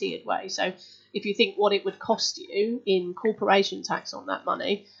in a tiered way. So if you think what it would cost you in corporation tax on that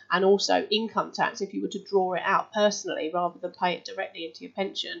money, and also income tax if you were to draw it out personally rather than pay it directly into your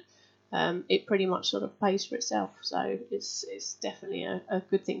pension, it pretty much sort of pays for itself. So it's definitely a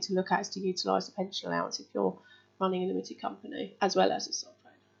good thing to look at, is to utilise the pension allowance if you're running a limited company as well as a sole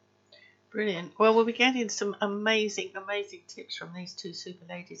trader. Brilliant. Well, we'll be getting some amazing tips from these two super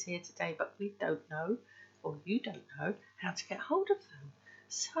ladies here today, but we don't know, or you don't know, how to get hold of them.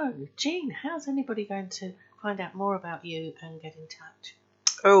 So, Jeanne, how's anybody going to find out more about you and get in touch?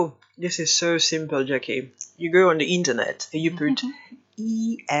 Oh, this is so simple, Jackie. You go on the internet and you put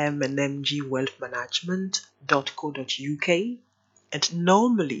emandmgwealthmanagement.co.uk, and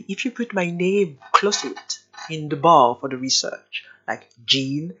normally if you put my name close to it in the bar for the research, like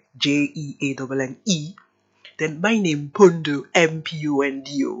Jeanne, Jeanne, then my name Mpondo,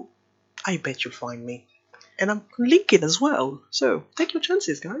 Mpondo, I bet you'll find me. And I'm on LinkedIn as well. So take your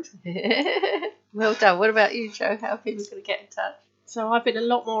chances, guys. Well done. What about you, Joe? How are people going to get in touch? So I've been a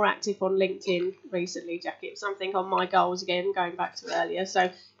lot more active on LinkedIn recently, Jackie. It's something on my goals again, going back to earlier. So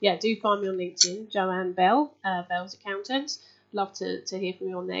yeah, do find me on LinkedIn, Joanne Bell, Bell's Accountants. Love to hear from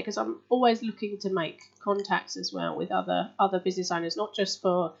you on there, because I'm always looking to make contacts as well with other business owners, not just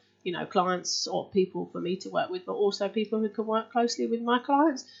for clients or people for me to work with, but also people who can work closely with my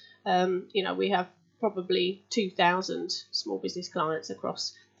clients. We have probably 2,000 small business clients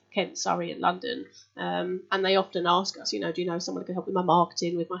across Kent, Surrey and London, and they often ask us, do you know someone who can help with my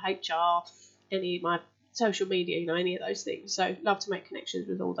marketing, with my HR, any of my social media, any of those things. So love to make connections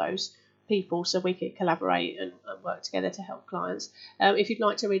with all those people so we can collaborate and work together to help clients. If you'd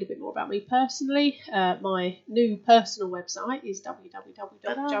like to read a bit more about me personally, my new personal website is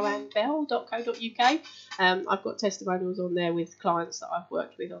www.joannebell.co.uk. I've got testimonials on there with clients that I've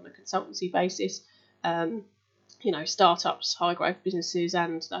worked with on a consultancy basis, startups, high growth businesses,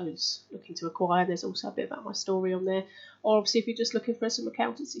 and those looking to acquire. There's also a bit about my story on there. Or obviously, if you're just looking for some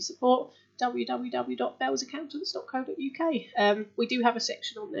accountancy support, www.bellsaccountants.co.uk. We do have a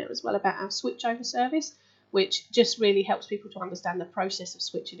section on there as well about our switchover service, which just really helps people to understand the process of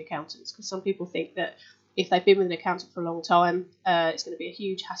switching accountants, because some people think that if they've been with an accountant for a long time, it's going to be a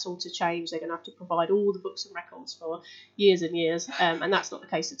huge hassle to change. They're going to have to provide all the books and records for years and years, and that's not the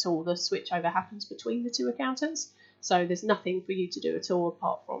case at all. The switchover happens between the two accountants, so there's nothing for you to do at all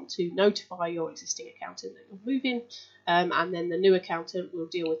apart from to notify your existing accountant that you're moving, and then the new accountant will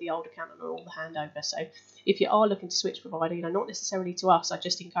deal with the old accountant on all the handover. So if you are looking to switch provider, not necessarily to us, I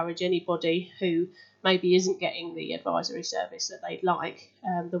just encourage anybody who maybe isn't getting the advisory service that they'd like.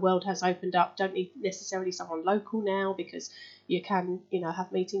 The world has opened up. Don't need necessarily someone local now, because you can,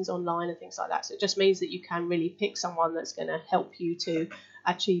 have meetings online and things like that. So it just means that you can really pick someone that's going to help you to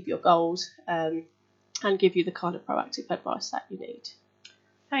achieve your goals, and give you the kind of proactive advice that you need.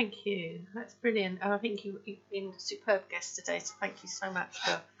 Thank you. That's brilliant. I think you've been a superb guest today, so thank you so much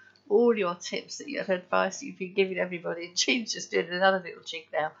for all your tips that you have advice you've been giving everybody. And Jeanne's just doing another little jig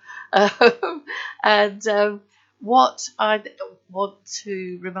now. What I want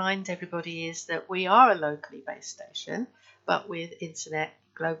to remind everybody is that we are a locally based station, but with internet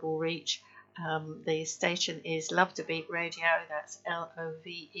global reach. The station is Love to Beat Radio. That's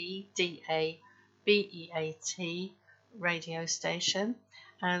LOVEDABEAT radio station.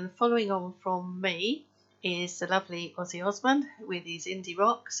 And following on from me is the lovely Ozzy Osmond with his indie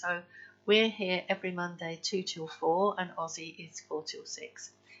rock. So we're here every Monday 2 till 4, and Ozzy is 4 till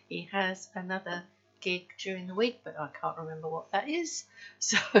 6. He has another gig during the week, but I can't remember what that is.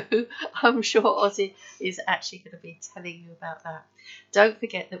 So I'm sure Ozzy is actually going to be telling you about that. Don't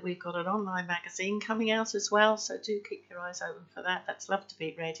forget that we've got an online magazine coming out as well, so do keep your eyes open for that. That's Love to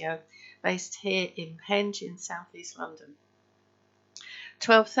Beat Radio, based here in Penge in South East London.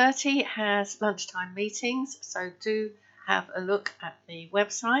 12:30 has lunchtime meetings, so do have a look at the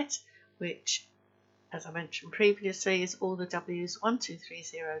website, which, as I mentioned previously, is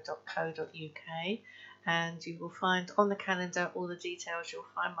allthews1230.co.uk, and you will find on the calendar all the details. You'll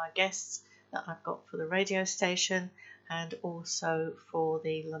find my guests that I've got for the radio station and also for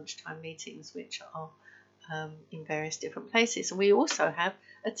the lunchtime meetings, which are in various different places. And we also have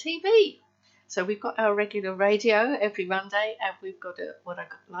a TV. So we've got our regular radio every Monday, and we've got what I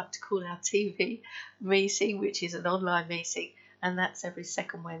like to call our TV meeting, which is an online meeting, and that's every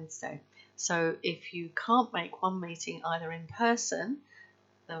second Wednesday. So if you can't make one meeting either in person,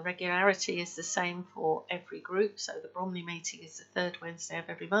 the regularity is the same for every group. So the Bromley meeting is the third Wednesday of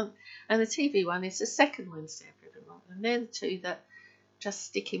every month, and the TV one is the second Wednesday of every month. And they're the two that just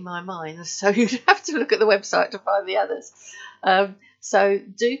stick in my mind. So you'd have to look at the website to find the others. So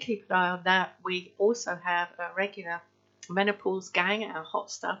do keep an eye on that. We also have a regular menopause gang, our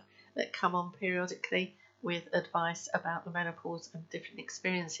hot stuff, that come on periodically with advice about the menopause and different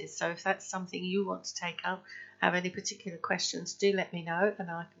experiences. So if that's something you want to take up, have any particular questions, do let me know,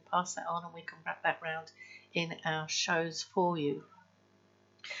 and I can pass that on and we can wrap that round in our shows for you.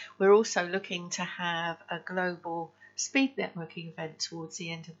 We're also looking to have a global speed networking event towards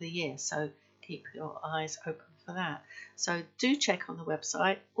the end of the year, so keep your eyes open for that. So do check on the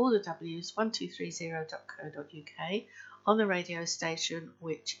website, allthews1230.co.uk, on the radio station,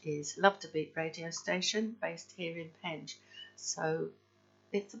 which is Love to Beat radio station, based here in Penge. So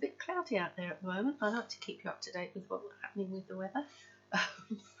it's a bit cloudy out there at the moment. I like to keep you up to date with what's happening with the weather.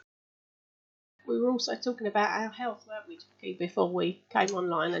 We were also talking about our health, weren't we, Jackie, before we came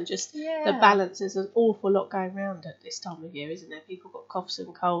online, and just the balance. There's an awful lot going around at this time of year, isn't there? People got coughs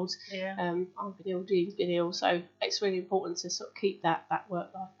and colds. Yeah. I've been ill, Jean's been ill, so it's really important to sort of keep that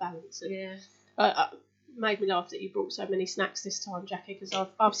work-life balance. And, made me laugh that you brought so many snacks this time, Jackie, because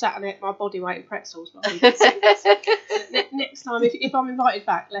I've sat and ate my body weight in pretzels. But next time, if I'm invited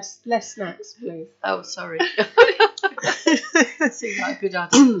back, less snacks, please. Oh, sorry. Seems like a good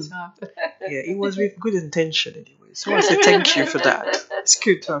idea. Yeah, it was with good intention anyway. So I say thank you for that. It's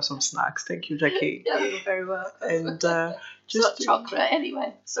good to have some snacks. Thank you, Jackie. Yeah, you're very welcome. And it's not chocolate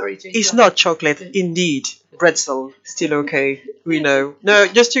anyway. Sorry, Jeanne. It's not chocolate, indeed. Pretzel, still okay. We know. No,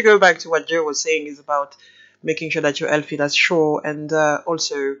 just to go back to what Joe was saying is about making sure that you're healthy, that's sure, and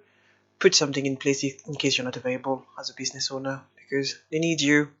also put something in place in case you're not available as a business owner, because they need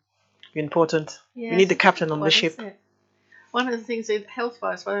you. You're important. You need the captain on the ship. One of the things,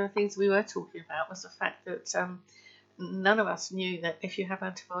 health-wise, one of the things we were talking about was the fact that none of us knew that if you have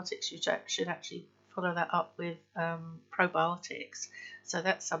antibiotics, you should actually follow that up with probiotics. So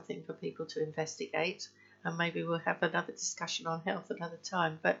that's something for people to investigate, and maybe we'll have another discussion on health another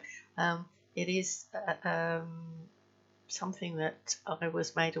time. But it is something that I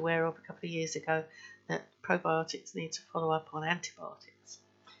was made aware of a couple of years ago, that probiotics need to follow up on antibiotics.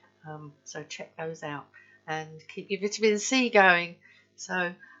 So check those out and keep your vitamin C going.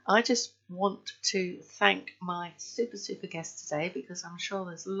 So I just want to thank my super guest today, because I'm sure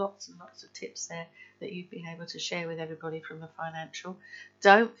there's lots and lots of tips there that you've been able to share with everybody from the financial.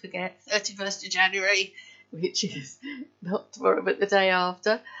 Don't forget 31st of January, which is not tomorrow but the day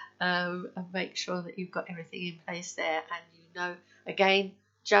after, and make sure that you've got everything in place there. And you know, again,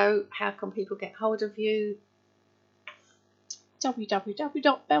 Joe, how can people get hold of you?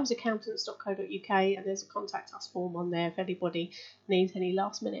 www.bellesaccountants.co.uk, and there's a contact us form on there if anybody needs any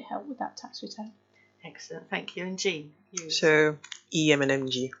last minute help with that tax return. Excellent, thank you. And Jeanne, you. So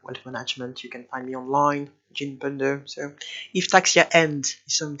EM&MG Wealth Management, you can find me online, Jeanne Mpondo. So if tax year end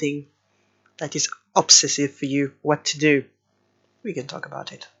is something that is obsessive for you, what to do, we can talk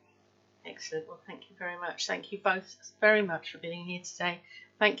about it. Excellent. Well, thank you very much. Thank you both very much for being here today.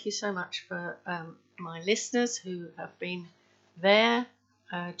 Thank you so much for my listeners who have been there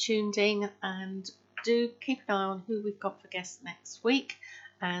tuned in, and do keep an eye on who we've got for guests next week.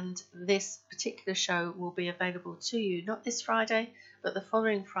 And this particular show will be available to you not this Friday, but the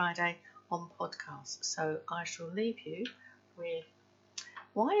following Friday on podcast. So I shall leave you with,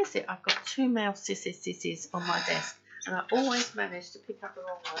 why is it I've got two mouse sissies on my desk, and I always manage to pick up the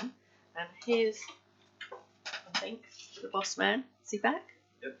wrong one. And here's, I think, the boss man. Is he back?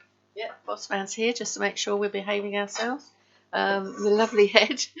 Yep. Yeah, boss man's here just to make sure we're behaving ourselves. The lovely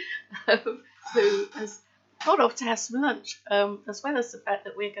head who has gone off to have some lunch, as well as the fact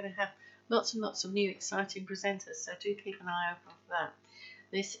that we're going to have lots and lots of new exciting presenters, so do keep an eye open for that.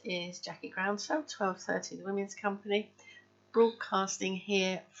 This is Jackie Groundsell, 1230 The Women's Company, broadcasting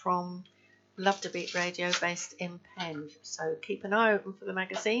here from Love to Beat Radio based in Penn. So keep an eye open for the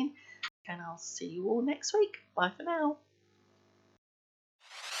magazine, and I'll see you all next week. Bye for now.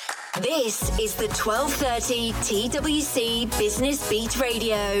 This is the 1230 TWC Business Beat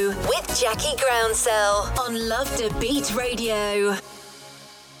Radio with Jackie Groundsell on Love to Beat Radio.